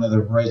us, one of the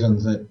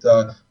reasons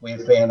that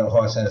we've found a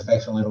high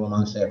satisfaction level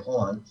amongst our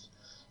clients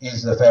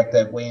is the fact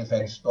that we in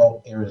fact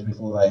stop errors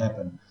before they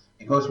happen.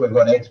 Because we've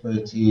got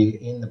experts here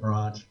in the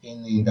branch,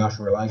 in the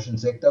industrial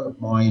relations sector,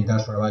 my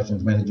industrial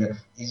relations manager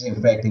is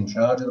in fact in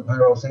charge of the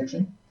payroll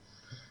section.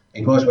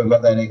 Because we've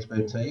got that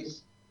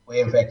expertise,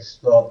 we in fact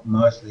stop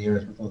most of the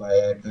errors before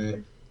they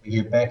occur. We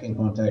get back in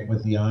contact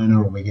with the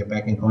owner, or we get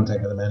back in contact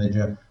with the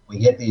manager. We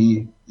get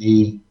the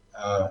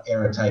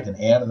error taken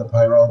out of the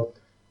payroll,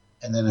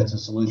 and then it's a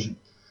solution.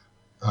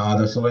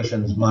 The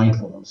solution's made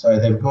for them. So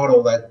they've got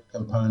all that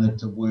component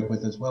to work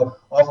with as well.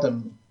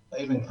 Often,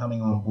 even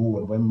coming on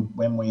board,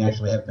 when we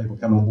actually have people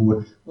come on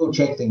board, we'll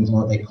check things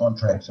like their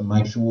contracts and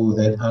make sure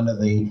that under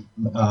the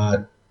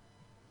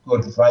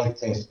good faith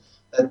test,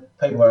 that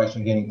people are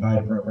actually getting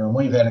paid for it. And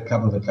we've had a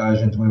couple of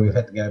occasions where we've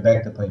had to go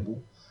back to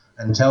people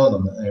and tell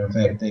them that in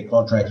fact their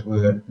contracts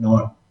were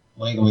not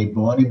legally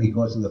binding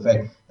because of the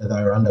fact that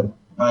they were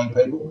underpaying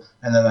people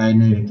and that they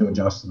needed to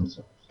adjust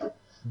themselves.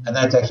 And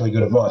that's actually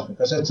good advice,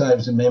 because that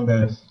saves a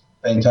member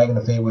being taken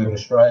to Fair Work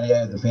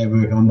Australia, the Fair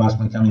Work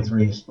Ombudsman coming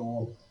through your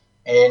store,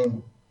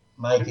 and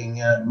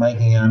making a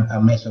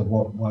mess of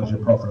what was a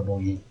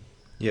profitable year.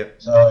 Yep.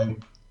 So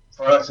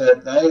for us,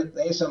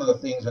 they're some of the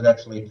things that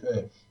actually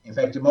occur. In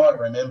fact, you might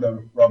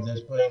remember, Rob,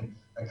 there's been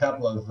a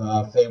couple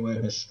of Fair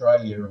Work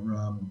Australia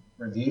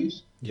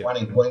reviews, one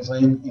in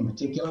Queensland in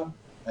particular,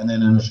 and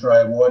then an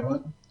Australia-wide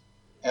one.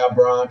 Our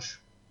branch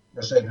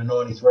received a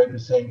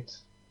 93%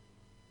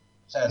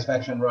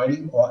 satisfaction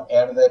rating out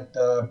of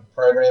that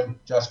program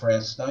just for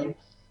our state,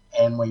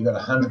 and we got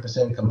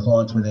 100%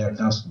 compliance with our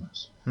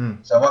customers.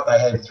 So what they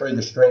had, through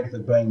the strength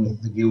of being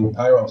with the Guild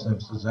Payroll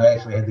Services, they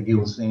actually had the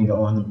Guild standing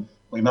behind them.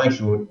 We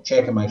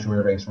check and make sure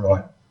everything's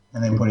right,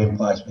 and then put it in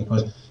place,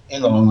 because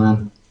in the long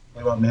run,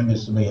 we want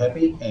members to be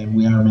happy, and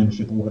we are a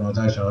membership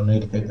organisation. I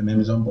need to keep the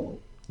members on board.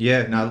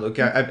 Yeah, no, look,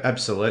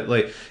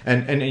 absolutely.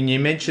 And you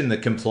mentioned the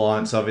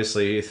compliance,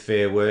 obviously, with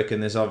Fair Work,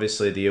 and there's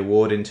obviously the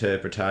award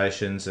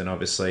interpretations, and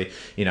obviously,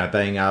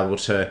 being able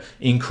to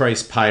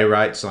increase pay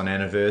rates on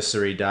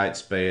anniversary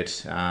dates, be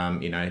it,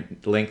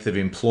 length of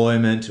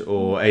employment,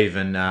 or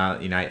even,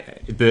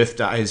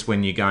 birthdays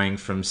when you're going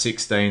from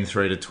 16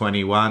 through to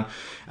 21.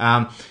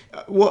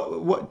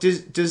 What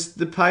does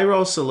the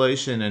payroll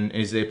solution, and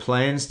is there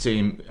plans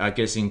to, I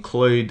guess,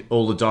 include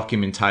all the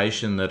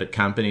documentation that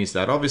accompanies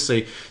that?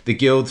 Obviously, the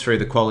Guild, through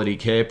the Quality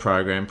Care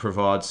program,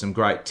 provides some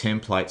great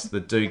templates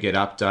that do get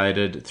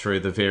updated through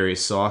the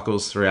various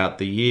cycles throughout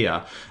the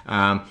year.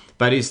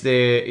 But is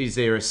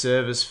there a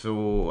service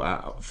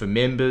for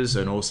members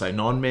and also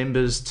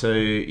non-members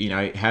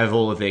to have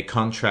all of their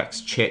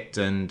contracts checked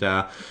and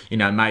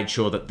made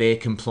sure that they're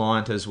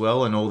compliant as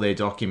well, and all their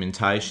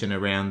documentation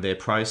around their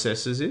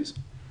processes is?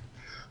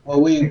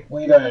 Well,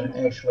 we don't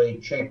actually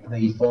check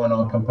the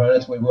finite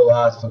components. We will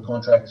ask for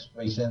contracts to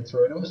be sent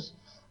through to us,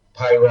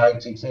 pay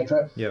rates,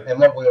 etc. Yep. And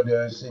what we'll do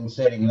is, in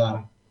setting it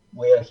up,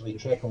 we actually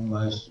check all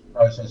those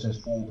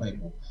processes for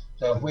people.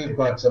 So if we've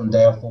got some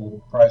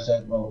doubtful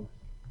process,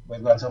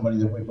 we've got somebody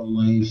that we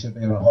believe should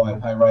be on a higher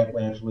pay rate,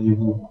 we actually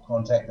will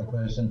contact the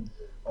person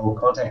or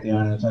contact the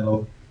owner and say,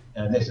 look,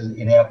 this is,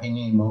 in our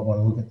opinion, you might want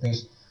to look at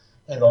this.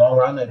 In the long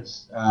run,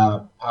 it's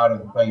part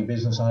of being a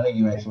business owner.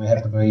 You actually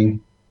have to be,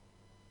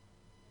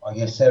 I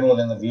guess,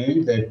 settled in the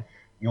view that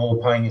you're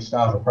paying your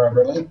staff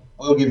appropriately.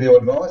 We'll give you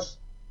advice.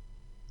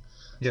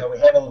 Yep. So we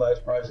have all those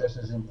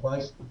processes in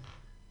place.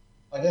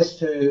 I guess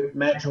to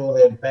match all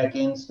the back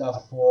end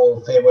stuff for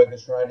Fair Work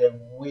Australia,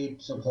 we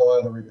supply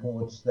the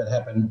reports that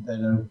happen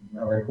that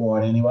are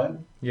required anyway.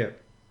 Yeah.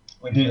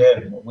 We know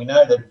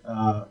that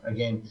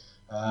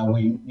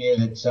we knew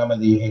that some of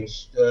the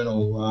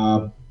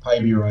external pay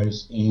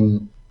bureaus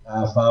in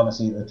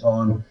pharmacy at the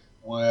time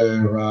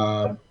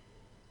were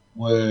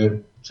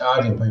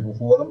charging people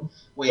for them.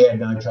 We had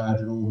no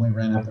charge at all. We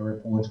ran up the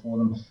reports for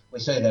them. We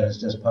see that as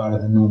just part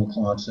of the normal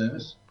client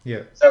service.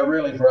 Yeah. So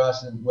really for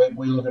us,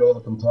 we look at all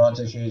the compliance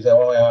issues.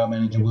 Our IR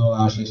manager will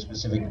ask you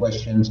specific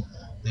questions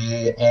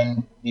there,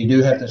 and you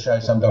do have to show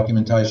some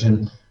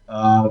documentation,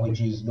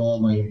 which is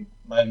normally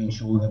making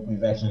sure that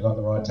we've actually got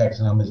the right tax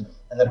numbers,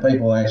 and that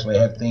people actually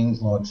have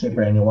things like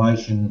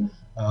superannuation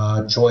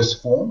choice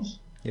forms.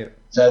 Yeah.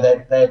 So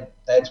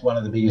that's one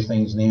of the biggest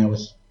things now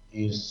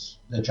is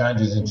the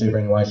changes in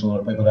superannuation. A lot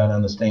of people don't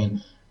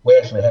understand. We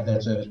actually have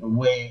that service, but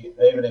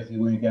even if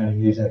you weren't going to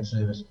use that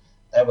service,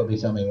 that would be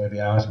something we'd be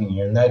asking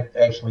you, and that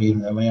actually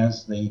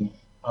allows the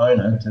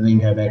owner to then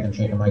go back and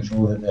check and make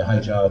sure that their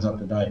HR is up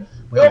to date.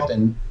 We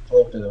often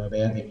talk to them about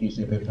their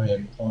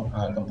QCPP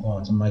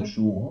compliance and make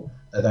sure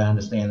that they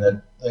understand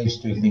that these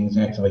two things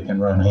actually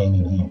can run hand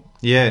in hand.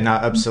 Yeah, no,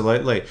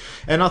 absolutely.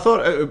 And I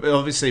thought it would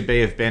obviously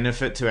be of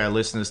benefit to our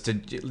listeners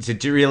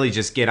to really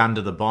just get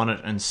under the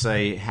bonnet and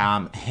see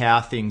how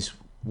things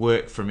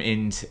work from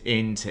end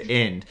to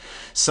end.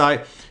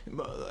 So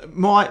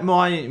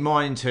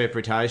my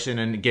interpretation,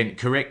 and again,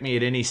 correct me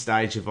at any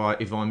stage if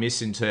I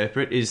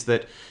misinterpret, is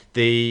that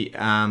the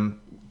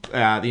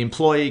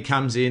employee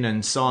comes in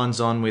and signs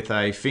on with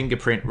a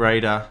fingerprint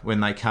reader when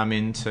they come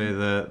into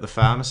the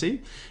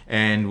pharmacy,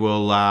 and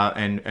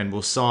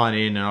will sign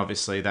in, and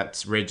obviously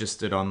that's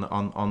registered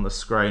on the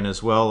screen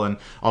as well. And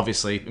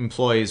obviously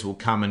employees will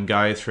come and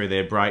go through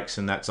their breaks,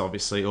 and that's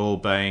obviously all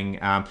being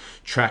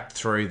tracked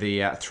through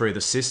the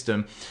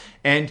system.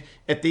 And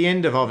at the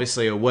end of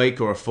obviously a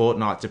week or a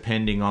fortnight,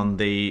 depending on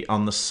the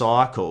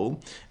cycle,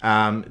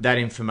 that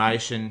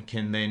information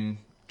can then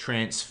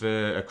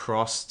transfer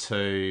across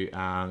to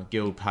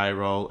Guild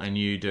Payroll, and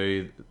you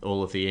do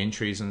all of the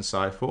entries and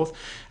so forth.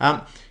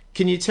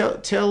 Can you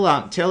tell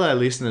our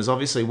listeners,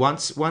 obviously,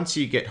 once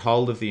you get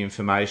hold of the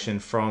information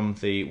from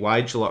the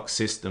WageLock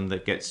system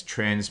that gets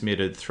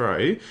transmitted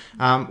through,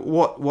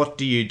 what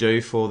do you do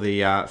for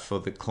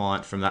the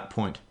client from that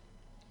point?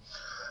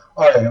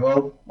 Oh yeah,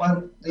 well,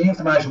 the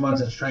information,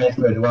 once it's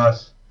transferred to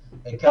us,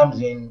 it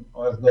comes in.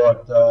 I've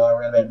got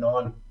around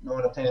about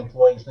 9 or 10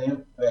 employees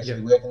now who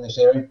actually work in this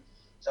area.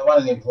 So one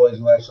of the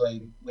employees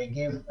we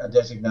give a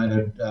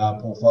designated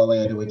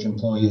portfolio to each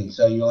employee.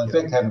 So you'll in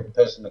fact have a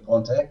person to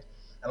contact,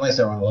 unless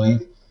they're on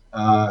leave.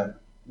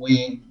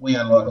 We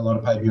unlike a lot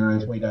of pay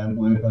bureaus, we don't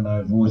work on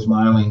a voice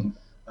mailing,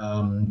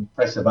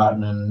 press the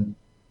button and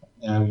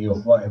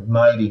you'll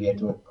maybe get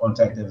to a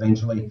contact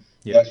eventually.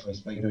 Yep. You actually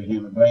speak to a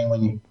human being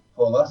when you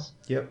call us.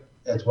 Yep.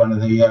 That's one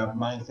of the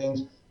main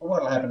things.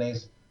 what will happen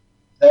is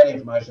that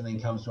information then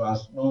comes to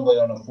us normally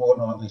on a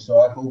fortnightly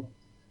cycle.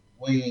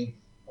 We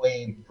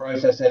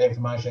process that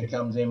information, it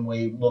comes in,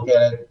 we look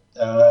at it,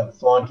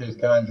 fine tooth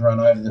combs run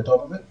over the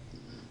top of it.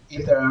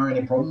 If there are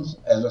any problems,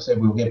 as I said,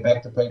 we'll get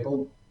back to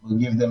people. We'll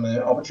give them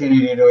the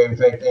opportunity to, in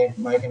fact,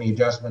 make any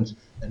adjustments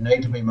that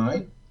need to be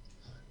made.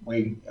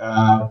 We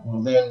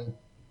will then,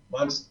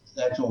 once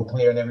that's all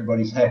clear and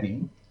everybody's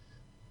happy,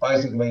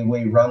 basically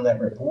we run that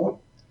report.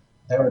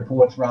 That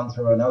report's run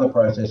through another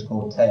process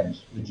called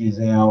TABS, which is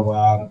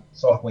our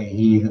software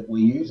here that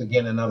we use.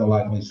 Again, another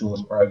locally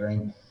sourced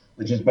program,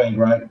 which has been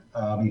great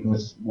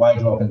because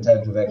WageLock and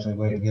TABS have actually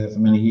worked together for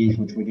many years,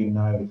 which we didn't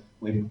know.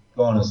 We'd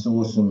gone and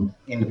sourced them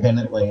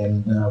independently,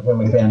 and when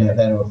we found out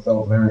that, it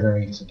felt very,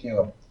 very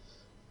secure.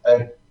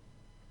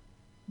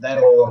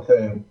 That'll all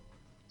occur.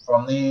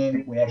 From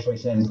there, we actually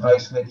send pay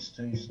slips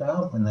to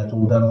staff, and that's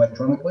all done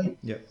electronically.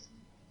 Yep.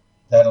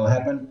 That'll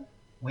happen.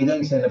 We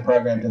then send a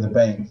program to the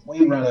bank.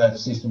 We run a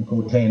system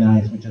called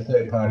TNAs, which are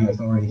third-party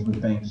authorities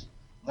with banks.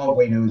 What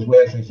we do is we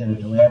actually send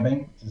it to our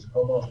bank, which is the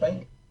Commonwealth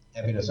Bank.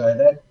 Happy to say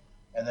that.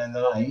 And then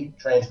they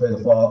transfer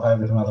the file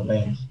over to other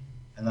banks.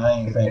 And they,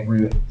 in fact,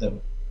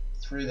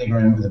 through the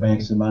agreement with the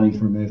banks, the money's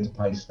removed to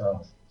pay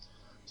staff.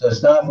 So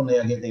staff will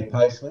now get their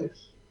pay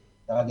slips.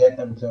 They'll get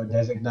them to a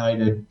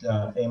designated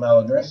email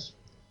address.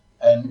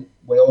 And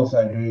we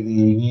also do the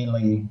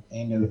yearly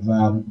end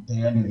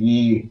of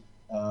year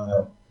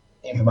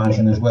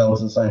information as well.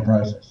 It's the same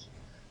process.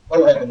 What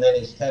will happen then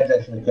is TABS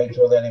actually keeps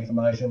all that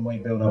information. We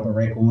build up a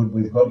record.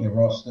 We've got your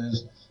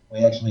rosters. We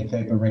actually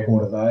keep a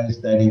record of those.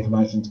 That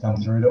information's come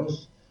through to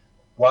us.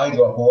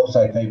 WageLock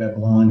also keep a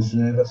blind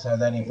server, so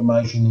that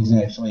information is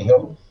actually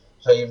held.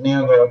 So you've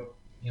now got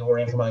your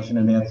information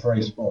in about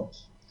 3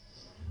 spots.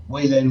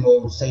 We then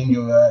will send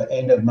you an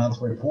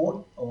end-of-month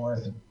report, or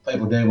if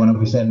people do want it,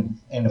 we send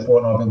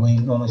end-of-fortnight, but we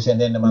normally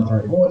send end-of-month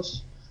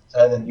reports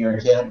so that your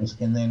accountants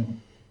can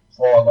then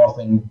file off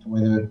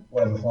into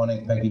whatever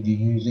finance package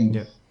you're using,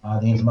 the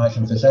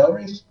information for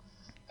salaries,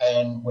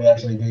 and we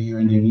actually do your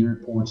end-of-year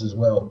reports as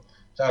well.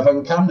 So if I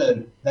can come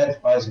to, that's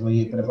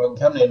basically it, but if I can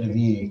come to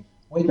end-of-year,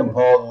 we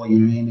compile all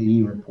your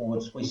end-of-year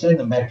reports, we send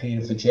them back to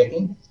you for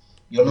checking.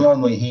 You'll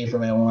normally hear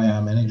from our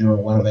IR manager or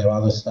one of our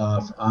other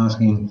staff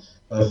asking,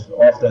 because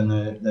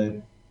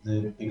often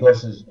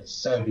because it's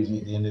so busy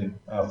at the end of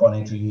our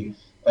financial year,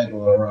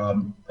 people are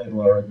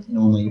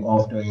normally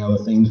off doing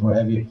other things, what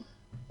have you.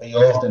 But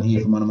you'll often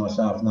hear from one of my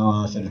staff and they'll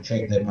ask you to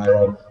check their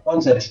payroll.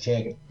 Once that's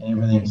checked and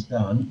everything's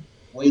done,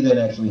 we then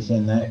actually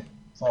send that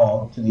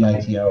file to the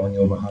ATO on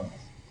your behalf.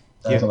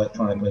 So it's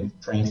electronically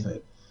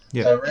transferred.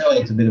 Yep. So really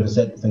it's a bit of a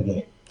set and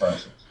forget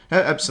process.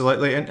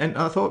 Absolutely, and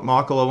I thought,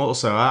 Michael, I'll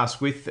also ask,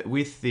 with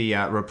the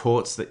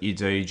reports that you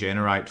do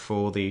generate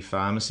for the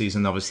pharmacies,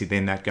 and obviously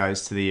then that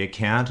goes to the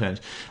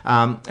accountant,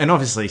 and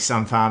obviously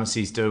some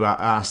pharmacies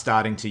are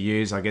starting to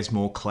use, I guess,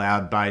 more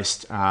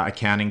cloud-based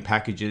accounting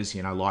packages,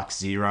 like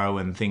Xero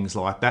and things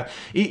like that.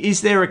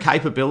 Is there a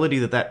capability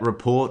that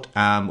report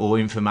or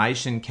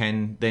information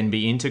can then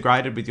be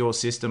integrated with your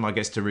system, I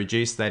guess, to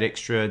reduce that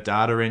extra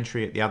data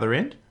entry at the other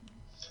end?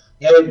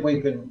 Yeah,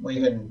 we're doing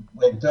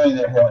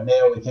that right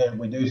now.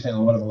 We do send a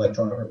lot of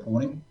electronic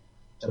reporting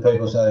to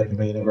people so they can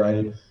be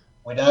integrated.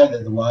 We know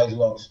that the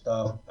WageLock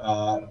stuff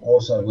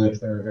also works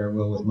very, very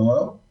well with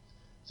Mile.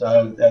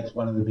 So that's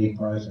one of the big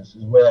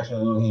processes. One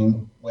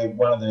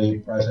of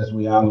the processes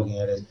we are looking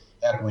at is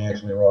how can we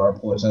actually write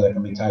reports so they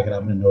can be taken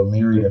up into a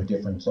myriad of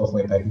different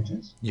software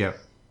packages. Yeah.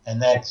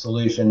 And that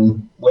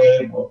solution,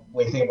 we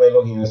think we're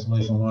looking at a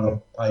solution a lot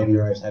of pay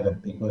bureaus have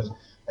it, because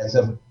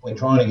we're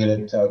trying to get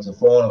it so it's a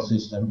final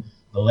system.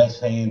 The less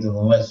hands and the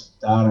less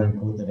data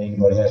input that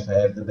anybody has to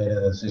have, the better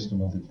the system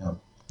will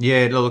become.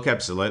 Yeah, look,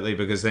 absolutely,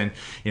 because then,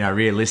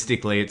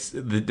 realistically, it's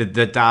the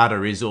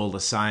data is all the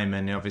same,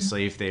 and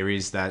obviously if there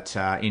is that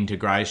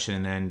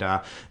integration and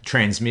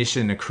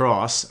transmission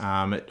across,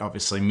 it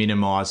obviously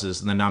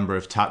minimises the number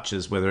of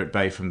touches, whether it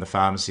be from the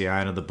pharmacy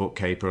owner, the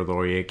bookkeeper,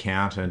 or the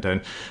accountant,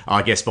 and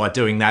I guess by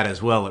doing that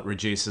as well, it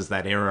reduces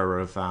that error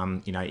of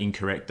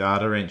incorrect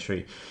data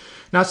entry.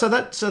 No, so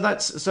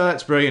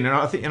that's brilliant,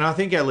 and I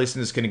think our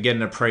listeners can get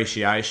an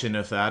appreciation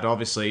of that.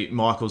 Obviously,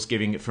 Michael's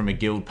giving it from a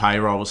guild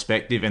payroll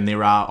perspective, and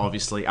there are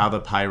obviously other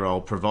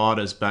payroll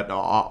providers. But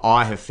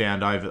I have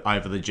found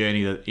over the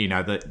journey that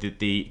that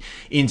the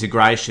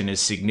integration is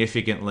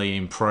significantly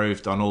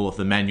improved on all of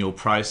the manual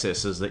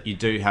processes that you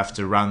do have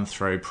to run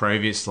through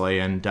previously,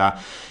 and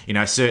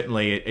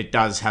certainly it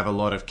does have a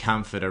lot of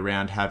comfort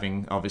around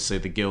having obviously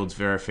the guild's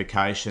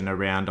verification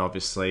around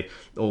obviously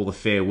all the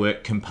fair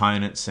work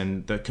components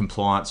and the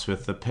compliance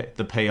with the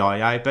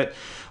PIA. But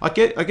I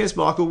guess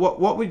Michael,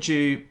 what would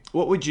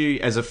you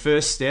as a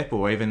first step,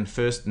 or even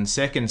first and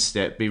second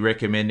step, be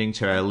recommending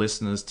to our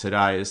listeners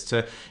today? Is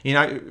to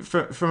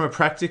from a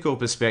practical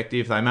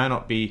perspective, they may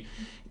not be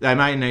they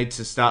may need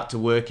to start to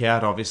work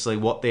out, obviously,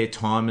 what their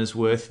time is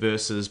worth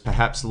versus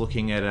perhaps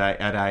looking at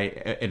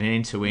an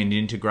end-to-end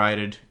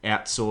integrated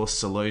outsourced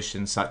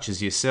solution such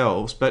as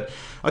yourselves. But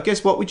I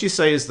guess what would you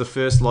say is the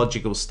first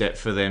logical step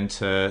for them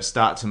to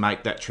start to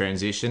make that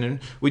transition? And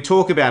we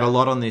talk about a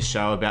lot on this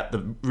show about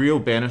the real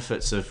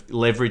benefits of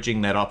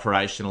leveraging that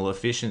operational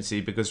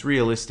efficiency, because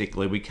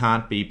realistically we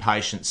can't be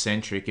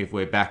patient-centric if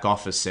we're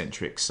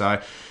back-office-centric.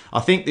 So I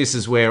think this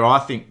is where I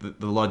think that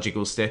the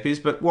logical step is,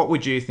 but what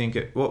would you think?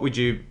 What would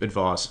you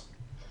advise?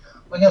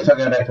 I guess I'll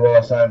go back to what I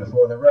was saying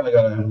before. They've really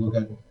got to look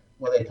at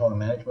what their time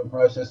management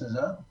processes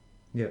are.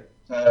 Yeah.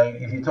 So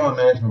if your time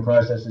management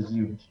processes,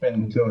 you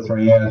spend 2 or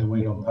 3 hours a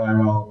week on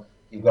payroll,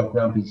 you've got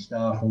grumpy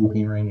staff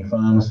walking around your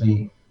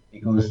pharmacy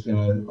because,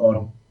 the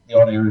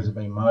odd errors have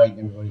been made,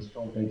 everybody's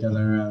talked to each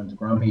other and it's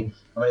grumpy.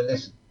 I mean,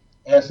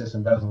 our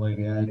system does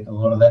alleviate a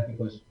lot of that,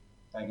 because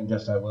they can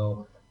just say,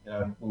 well,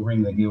 we'll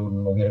ring the guild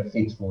and we'll get it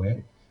fixed for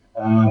you,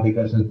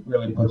 because it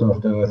really puts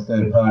off to a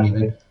third party.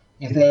 But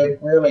if they're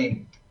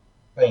really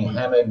being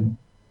hammered,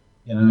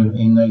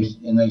 in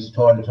these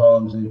tighter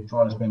times, they're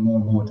trying to spend more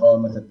and more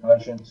time with the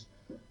patients.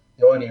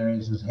 The idea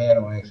is how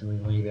do I actually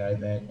alleviate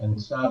that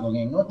and start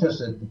looking not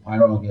just at the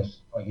payroll,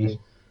 I guess,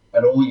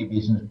 but all your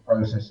business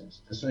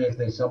processes to see if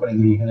there's somebody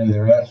that you can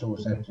either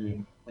outsource that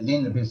to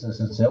within the business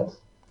itself,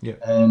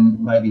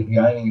 and maybe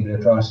gaining a bit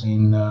of trust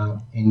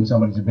in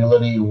somebody's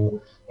ability,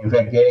 or in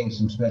fact getting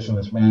some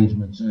specialist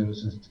management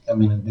services to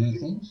come in and do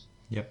things.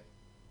 Yep.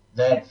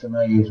 That for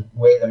me is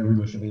where they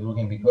really should be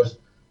looking, because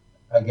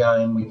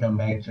again we come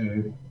back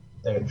to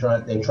they're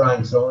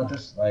trained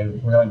scientists. They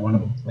really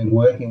want to be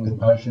working with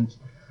patients,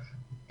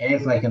 and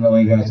if they can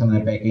alleviate some of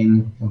their back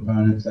end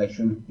components, they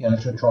should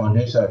try and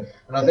do so.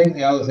 And I think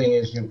the other thing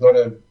is you've got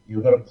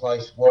to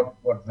place what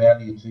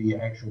value to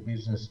your actual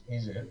business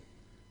is it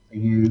for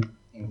you,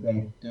 in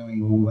fact,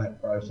 doing all that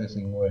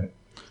processing work.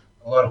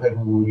 A lot of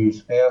people will use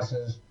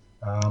spouses,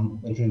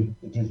 which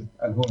is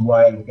a good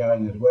way of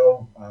going as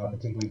well,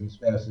 particularly if your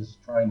spouse is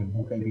trained in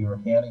bookkeeping or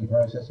accounting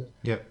processes.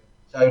 Yep.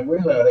 So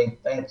really,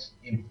 I think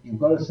you've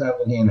got to start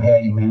looking at how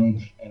you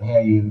manage and how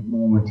you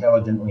more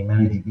intelligently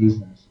manage your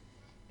business,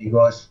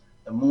 because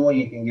the more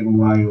you can give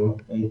away,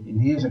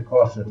 it is a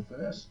cost at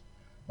first,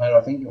 but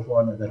I think you'll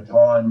find that the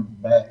time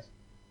back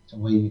to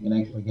where you can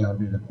actually go and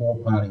do the core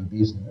part of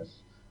your business,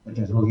 which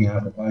is looking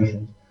after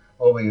patients,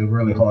 will be of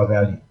really high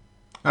value.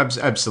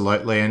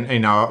 Absolutely, and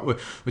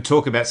we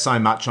talk about so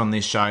much on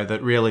this show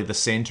that really the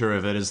centre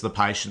of it is the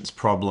patient's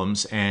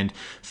problems, and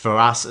for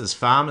us as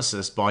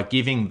pharmacists, by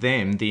giving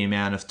them the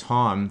amount of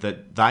time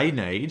that they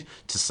need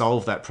to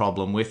solve that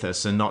problem with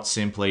us, and not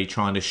simply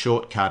trying to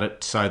shortcut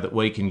it so that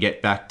we can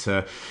get back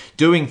to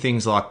doing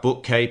things like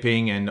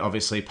bookkeeping and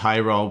obviously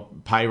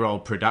payroll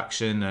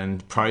production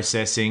and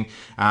processing,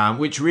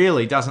 which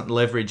really doesn't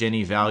leverage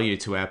any value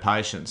to our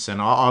patients.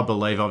 And I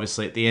believe,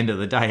 obviously, at the end of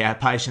the day, our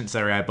patients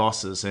are our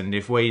bosses, and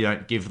if we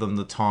don't give them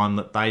the time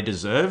that they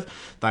deserve,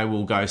 they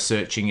will go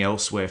searching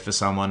elsewhere for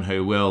someone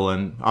who will.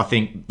 And I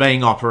think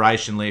being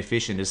operationally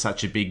efficient is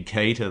such a big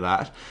key to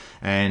that.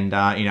 And,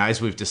 as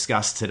we've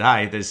discussed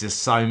today, there's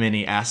just so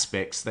many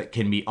aspects that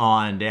can be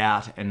ironed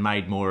out and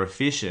made more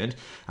efficient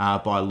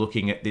by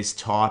looking at this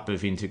type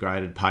of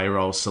integrated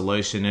payroll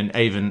solution, and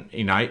even,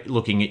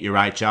 looking at your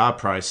HR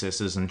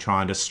processes and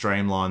trying to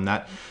streamline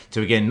that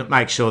to, again,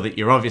 make sure that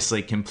you're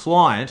obviously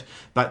compliant,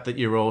 but that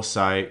you're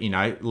also,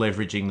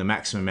 leveraging the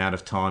maximum amount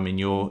of time in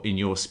your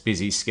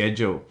busy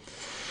schedule.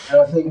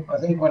 And I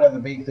think one of the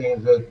big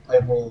things that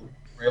people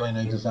really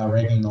need to start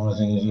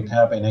recognising is you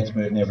can't be an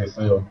expert in every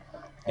field.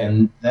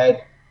 And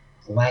that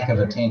lack of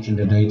attention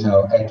to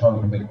detail at times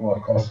can be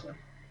quite costly,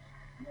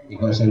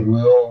 because it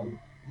will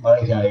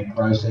make a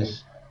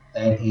process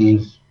that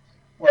is,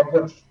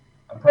 what's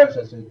a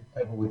process that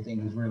people would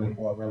think is really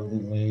quite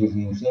relatively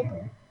easy and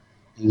simple,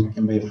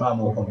 can be far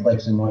more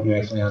complex than what you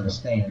actually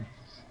understand.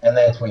 And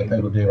that's where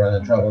people do run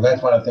into trouble.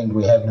 That's one of the things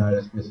we have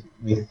noticed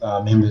with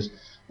members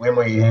when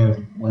we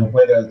have,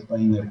 whether it's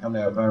been they've come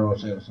to our payroll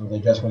service or they're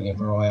just looking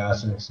for IR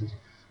services,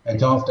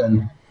 it's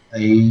often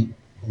the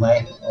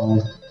lack of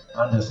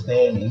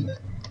understanding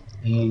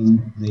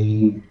in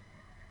the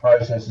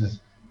processes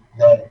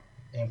that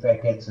in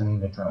fact gets them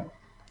into trouble.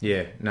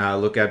 Yeah, no,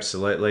 look,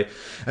 absolutely.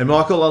 And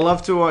Michael, I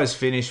love to always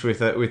finish with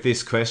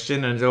this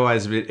question, and it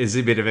always is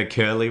a bit of a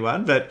curly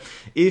one. But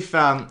if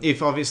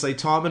obviously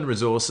time and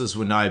resources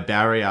were no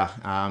barrier,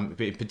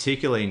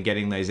 particularly in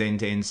getting these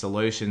end-to-end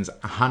solutions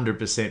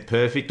 100%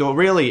 perfect, or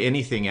really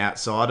anything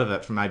outside of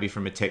it, from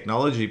a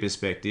technology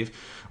perspective,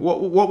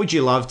 what would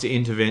you love to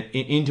implement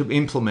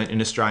in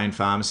Australian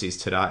pharmacies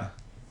today?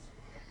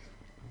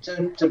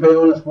 To be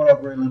honest, what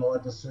I'd really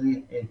like to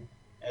see,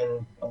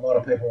 and a lot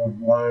of people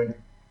won't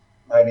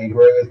maybe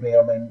agree with me,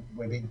 I mean,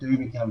 we do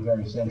become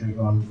very centric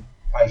on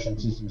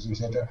patient systems,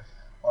 etc.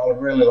 I would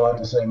really like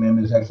to see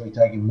members actually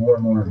taking more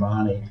and more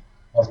advantage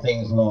of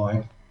things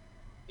like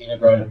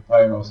integrated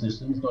payroll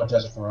systems, not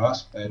just for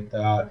us, but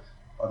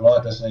I'd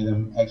like to see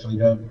them actually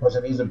do it, because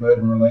it is a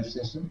burden relief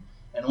system,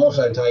 and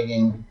also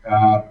taking,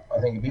 I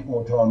think, a bit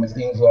more time with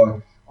things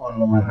like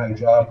online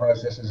HR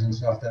processes and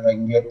stuff that they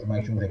can get to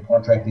make sure their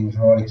contracting is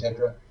right,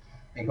 etc.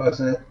 Because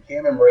the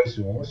human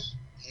resource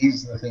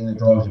is the thing that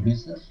drives a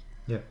business.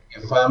 Yeah.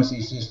 Your pharmacy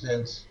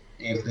assistants,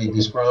 if they're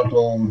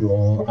disgruntled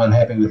or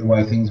unhappy with the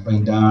way things have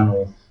been done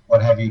or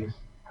what have you,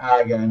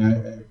 are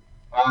the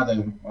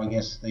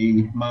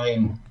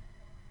main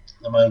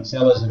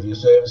sellers of your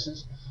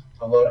services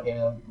in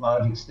a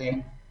large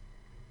extent.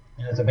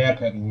 And it's about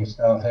keeping your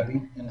staff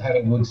happy, and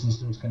having good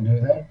systems can do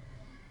that.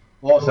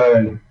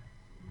 Also,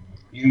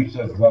 use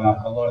of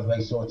a lot of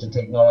these sorts of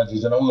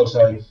technologies, and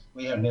also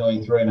we have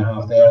nearly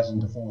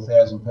 3,500 to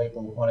 4,000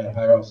 people on our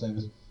payroll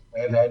service.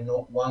 We have had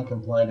not one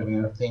complaint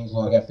about things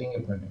like our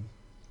fingerprinting.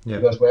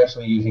 Yep. Because we're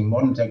actually using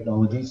modern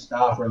technology.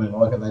 Staff really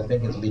like it. They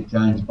think it's a bit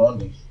James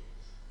Bondish.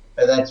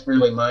 But that's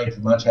really made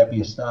for much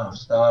happier staff.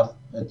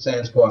 It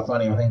sounds quite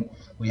funny. I think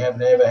we have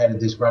never had a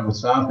disgruntled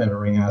staff member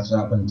ring us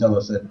up and tell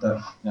us that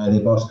their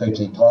boss keeps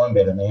their time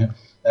better now.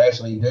 They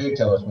actually do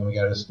tell us when we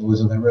go to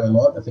stores that they really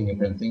like the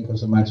fingerprint thing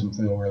because it makes them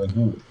feel really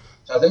good.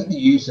 So I think the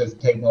use of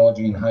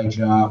technology in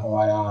HR,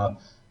 IR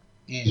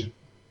is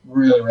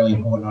really, really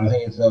important. I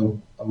think it's a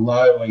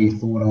lowly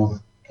thought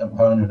of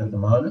component at the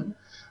moment.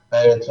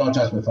 But it's not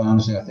just with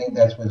pharmacy. I think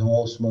that's with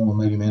all small and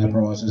medium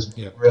enterprises.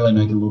 Yep. Really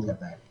need to look at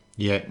that.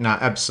 Yeah, no,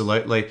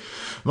 absolutely.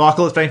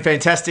 Michael, it's been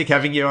fantastic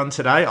having you on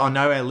today. I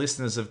know our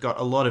listeners have got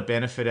a lot of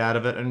benefit out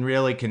of it and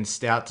really can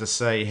start to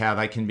see how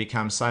they can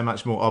become so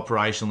much more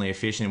operationally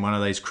efficient in one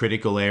of these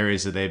critical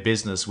areas of their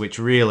business, which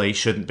really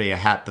shouldn't be a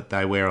hat that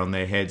they wear on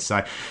their head.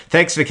 So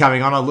thanks for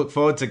coming on. I look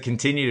forward to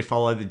continue to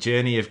follow the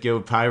journey of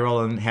Guild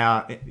Payroll and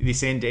how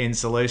this end-to-end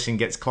solution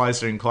gets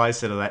closer and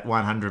closer to that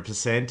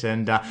 100%,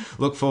 and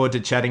look forward to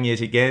chatting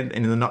yet again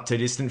in the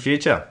not-too-distant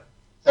future.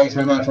 Thanks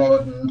very much,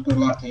 Robert, and good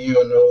luck to you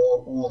and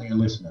all your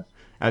listeners.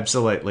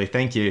 Absolutely.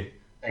 Thank you.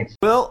 Thanks.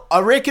 Well,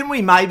 I reckon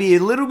we may be a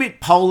little bit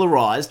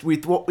polarised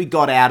with what we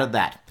got out of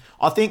that.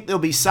 I think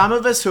there'll be some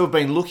of us who have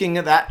been looking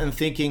at that and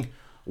thinking,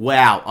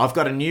 wow, I've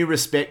got a new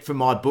respect for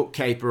my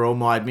bookkeeper or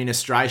my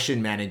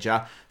administration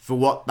manager for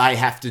what they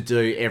have to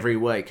do every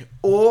week.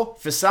 Or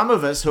for some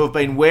of us who have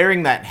been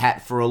wearing that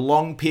hat for a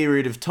long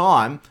period of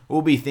time,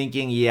 we'll be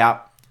thinking,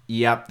 yep,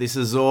 this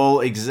is all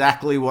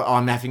exactly what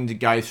I'm having to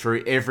go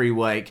through every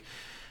week.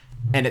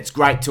 And it's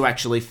great to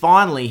actually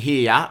finally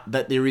hear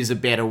that there is a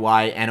better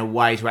way and a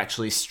way to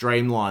actually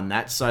streamline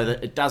that so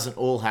that it doesn't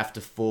all have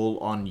to fall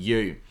on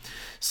you.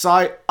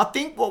 So I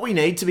think what we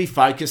need to be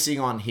focusing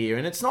on here,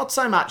 and it's not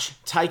so much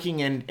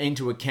taking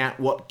into account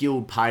what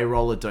Guild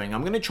Payroll are doing.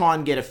 I'm going to try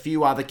and get a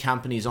few other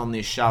companies on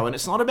this show, and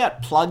it's not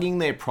about plugging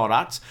their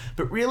products,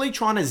 but really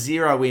trying to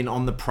zero in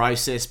on the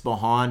process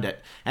behind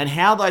it and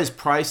how those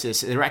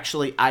processes are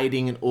actually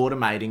aiding and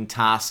automating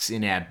tasks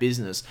in our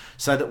business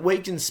so that we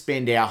can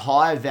spend our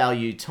higher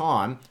value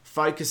time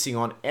focusing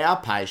on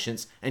our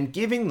patients and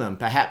giving them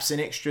perhaps an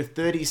extra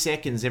 30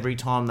 seconds every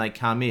time they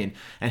come in,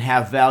 and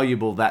how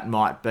valuable that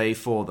might be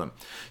for them.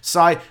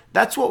 So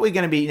that's what we're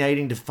going to be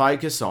needing to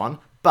focus on.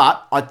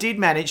 But I did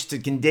manage to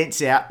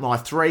condense out my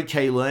 3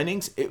 key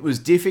learnings. It was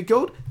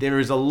difficult. There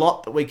is a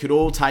lot that we could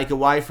all take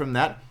away from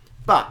that.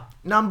 But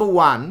number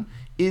 1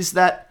 is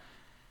that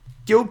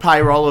Guild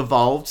Payroll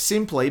evolved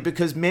simply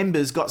because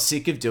members got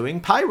sick of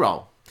doing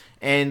payroll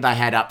and they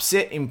had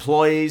upset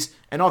employees,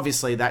 and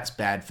obviously that's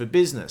bad for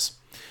business.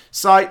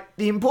 So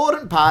the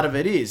important part of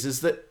it is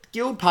that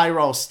Guild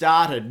Payroll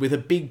started with a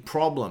big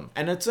problem,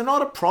 and it's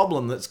not a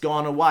problem that's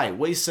gone away.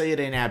 We see it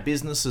in our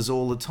businesses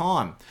all the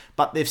time,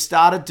 but they've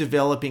started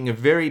developing a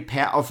very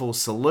powerful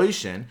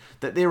solution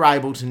that they're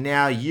able to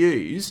now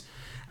use,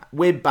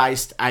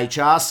 web-based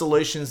HR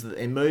solutions that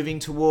they're moving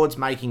towards,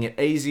 making it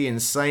easy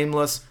and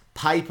seamless,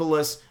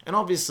 paperless, and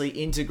obviously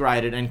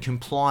integrated and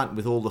compliant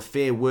with all the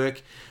Fair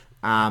Work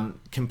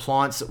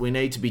compliance that we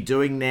need to be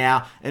doing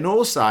now, and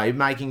also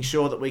making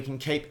sure that we can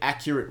keep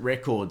accurate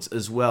records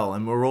as well.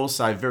 And we're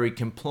also very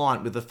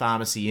compliant with the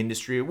Pharmacy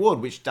Industry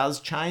Award, which does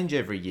change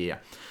every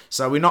year.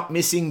 So we're not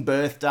missing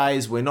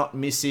birthdays, we're not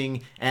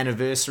missing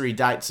anniversary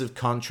dates of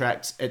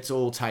contracts, it's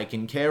all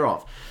taken care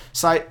of.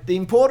 So the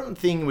important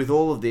thing with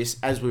all of this,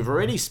 as we've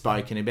already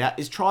spoken about,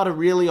 is try to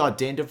really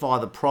identify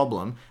the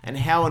problem and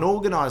how an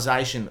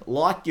organisation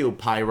like Guild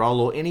Payroll,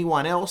 or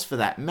anyone else for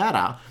that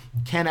matter,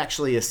 can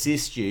actually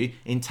assist you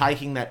in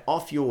taking that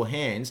off your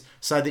hands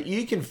so that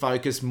you can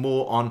focus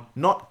more on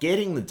not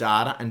getting the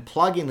data and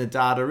plugging the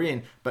data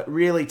in, but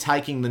really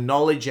taking the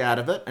knowledge out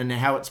of it and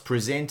how it's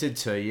presented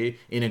to you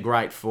in a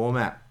great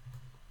format.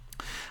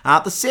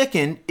 The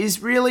second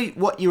is really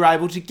what you're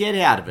able to get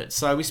out of it.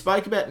 So we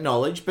spoke about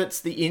knowledge, but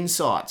it's the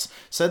insights.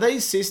 So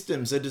these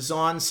systems are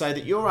designed so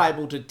that you're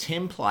able to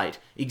template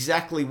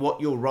exactly what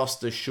your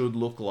roster should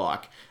look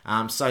like,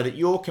 so that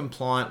you're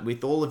compliant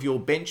with all of your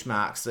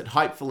benchmarks that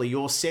hopefully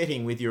you're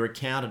setting with your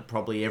accountant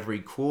probably every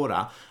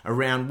quarter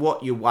around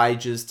what your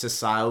wages to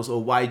sales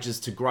or wages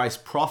to gross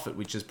profit,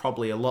 which is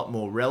probably a lot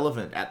more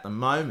relevant at the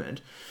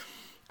moment,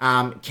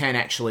 can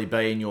actually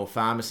be in your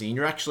pharmacy, and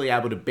you're actually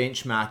able to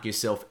benchmark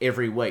yourself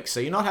every week.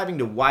 So you're not having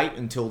to wait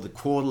until the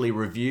quarterly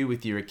review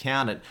with your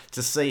accountant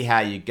to see how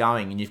you're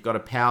going, and you've got a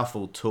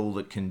powerful tool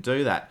that can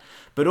do that.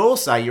 But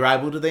also you're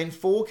able to then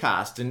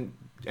forecast and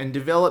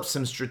develop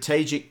some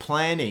strategic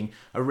planning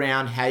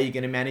around how you're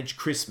going to manage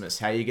Christmas,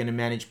 how you're going to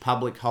manage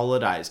public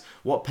holidays,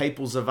 what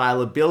people's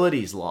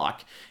availability is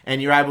like.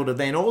 And you're able to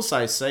then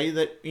also see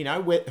that,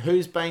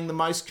 who's being the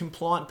most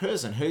compliant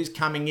person, who's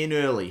coming in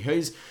early,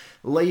 who's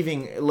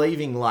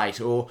leaving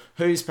late, or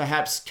who's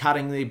perhaps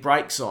cutting their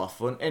brakes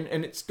off. And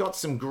it's got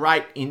some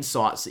great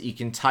insights that you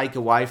can take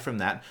away from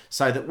that,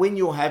 so that when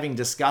you're having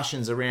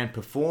discussions around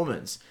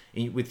performance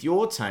with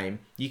your team,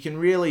 you can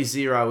really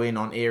zero in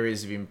on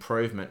areas of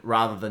improvement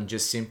rather than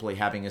just simply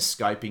having a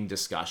scoping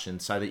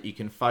discussion, so that you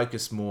can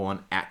focus more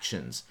on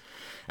actions.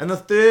 And the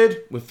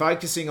third, we're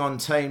focusing on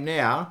team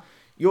now.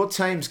 Your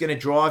team's going to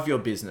drive your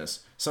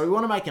business. So we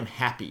want to make them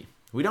happy.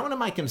 We don't want to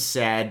make them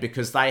sad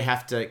because they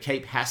have to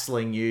keep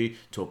hassling you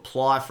to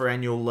apply for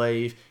annual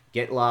leave,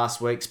 get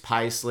last week's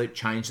pay slip,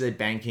 change their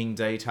banking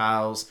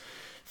details,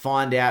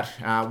 find out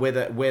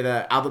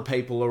whether other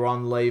people are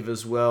on leave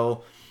as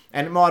well.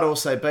 And it might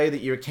also be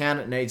that your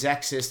accountant needs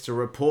access to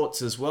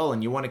reports as well,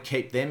 and you want to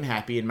keep them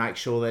happy and make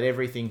sure that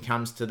everything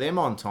comes to them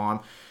on time.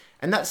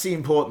 And that's the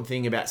important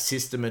thing about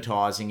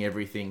systematizing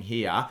everything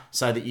here,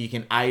 so that you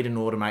can aid and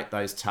automate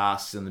those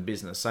tasks in the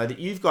business, so that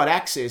you've got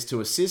access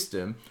to a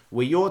system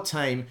where your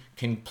team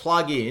can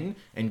plug in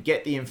and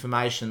get the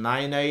information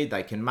they need.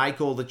 They can make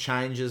all the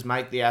changes,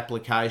 make the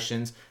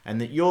applications,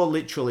 and that you're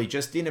literally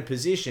just in a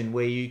position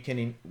where you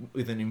can,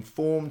 with an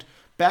informed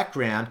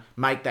background,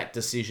 make that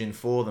decision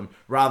for them,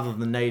 rather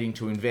than needing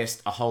to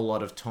invest a whole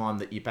lot of time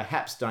that you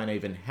perhaps don't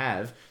even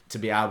have to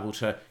be able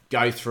to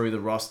go through the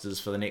rosters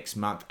for the next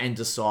month and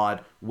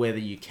decide whether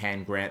you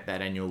can grant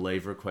that annual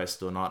leave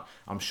request or not.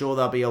 I'm sure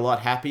they'll be a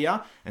lot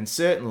happier, and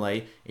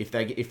certainly if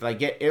they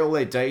get all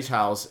their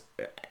details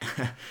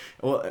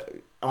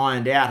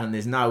ironed out and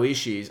there's no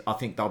issues, I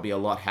think they'll be a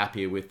lot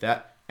happier with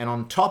that. And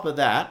on top of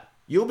that,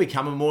 you'll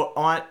become a more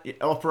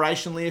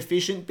operationally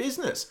efficient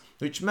business,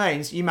 which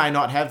means you may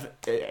not have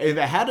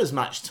ever had as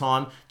much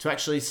time to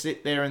actually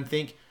sit there and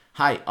think,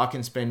 hey, I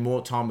can spend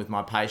more time with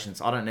my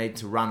patients. I don't need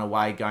to run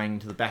away going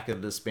to the back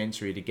of the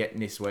dispensary to get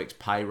this week's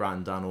pay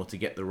run done or to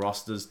get the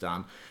rosters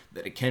done.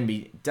 That it can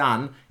be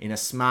done in a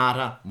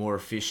smarter, more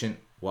efficient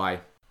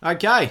way.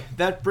 Okay,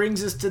 that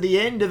brings us to the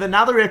end of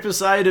another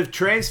episode of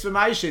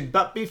Transformation.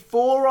 But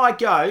before I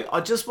go,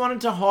 I just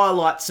wanted to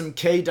highlight some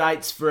key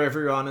dates for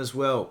everyone as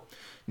well.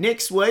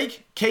 Next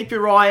week, keep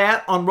your eye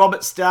out on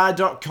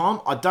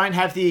robertstar.com. I don't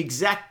have the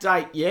exact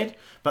date yet,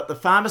 but the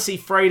Pharmacy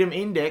Freedom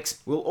Index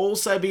will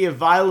also be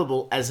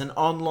available as an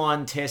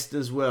online test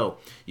as well.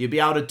 You'll be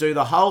able to do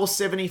the whole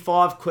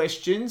 75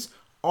 questions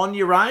on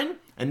your own,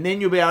 and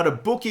then you'll be able to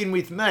book in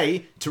with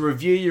me to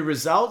review your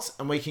results,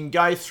 and we can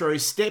go through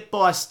step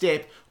by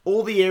step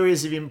all the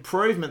areas of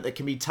improvement that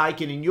can be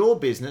taken in your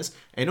business,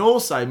 and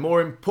also, more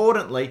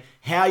importantly,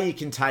 how you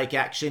can take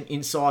action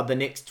inside the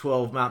next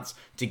 12 months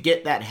to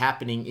get that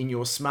happening in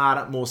your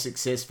smarter, more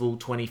successful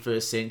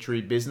 21st century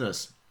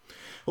business.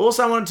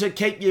 Also, I wanted to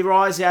keep your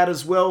eyes out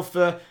as well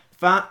for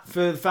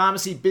the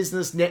Pharmacy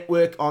Business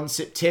Network on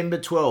September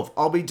 12th.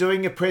 I'll be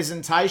doing a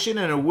presentation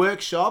and a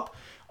workshop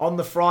on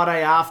the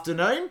Friday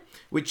afternoon,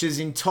 which is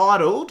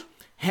entitled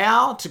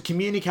How to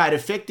Communicate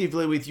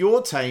Effectively with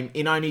Your Team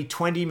in Only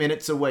 20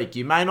 Minutes a Week.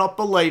 You may not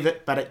believe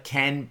it, but it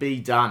can be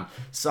done.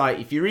 So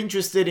if you're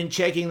interested in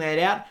checking that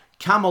out,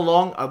 come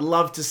along. I'd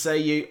love to see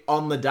you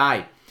on the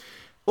day.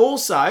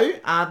 Also,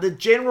 the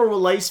general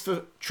release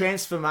for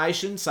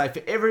Transformation. So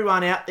for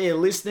everyone out there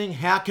listening,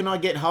 how can I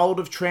get hold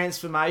of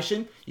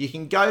Transformation? You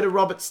can go to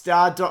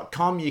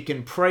robertstar.com. You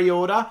can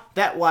pre-order.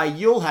 That way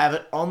you'll have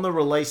it on the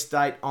release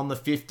date on the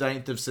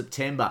 15th of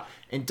September.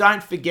 And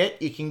don't forget,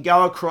 you can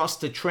go across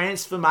to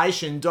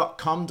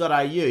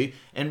transformation.com.au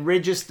and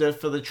register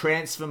for the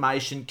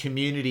Transformation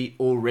community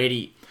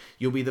already.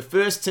 You'll be the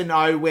first to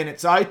know when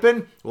it's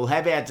open. We'll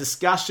have our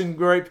discussion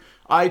group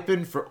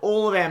open for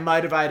all of our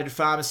motivated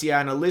pharmacy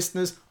owner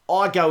listeners.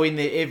 I go in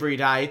there every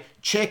day.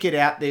 Check it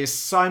out. There's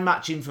so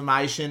much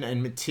information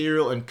and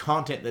material and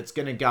content that's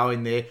going to go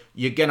in there.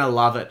 You're going to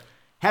love it.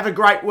 Have a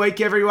great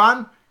week,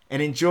 everyone,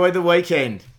 and enjoy the weekend.